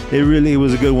 It really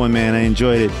was a good one, man. I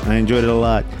enjoyed it. I enjoyed it a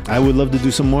lot. I would love to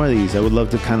do some more of these. I would love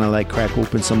to kind of like crack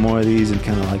open some more of these and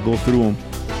kind of like go through them.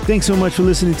 Thanks so much for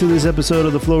listening to this episode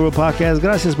of the Flow Roll Podcast.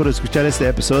 Gracias por escuchar este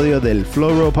episodio del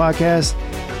Flow Roll Podcast.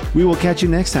 We will catch you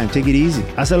next time. Take it easy.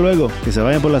 Hasta luego. Que se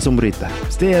vayan por la sombrita.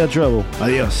 Stay out of trouble.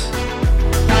 Adiós.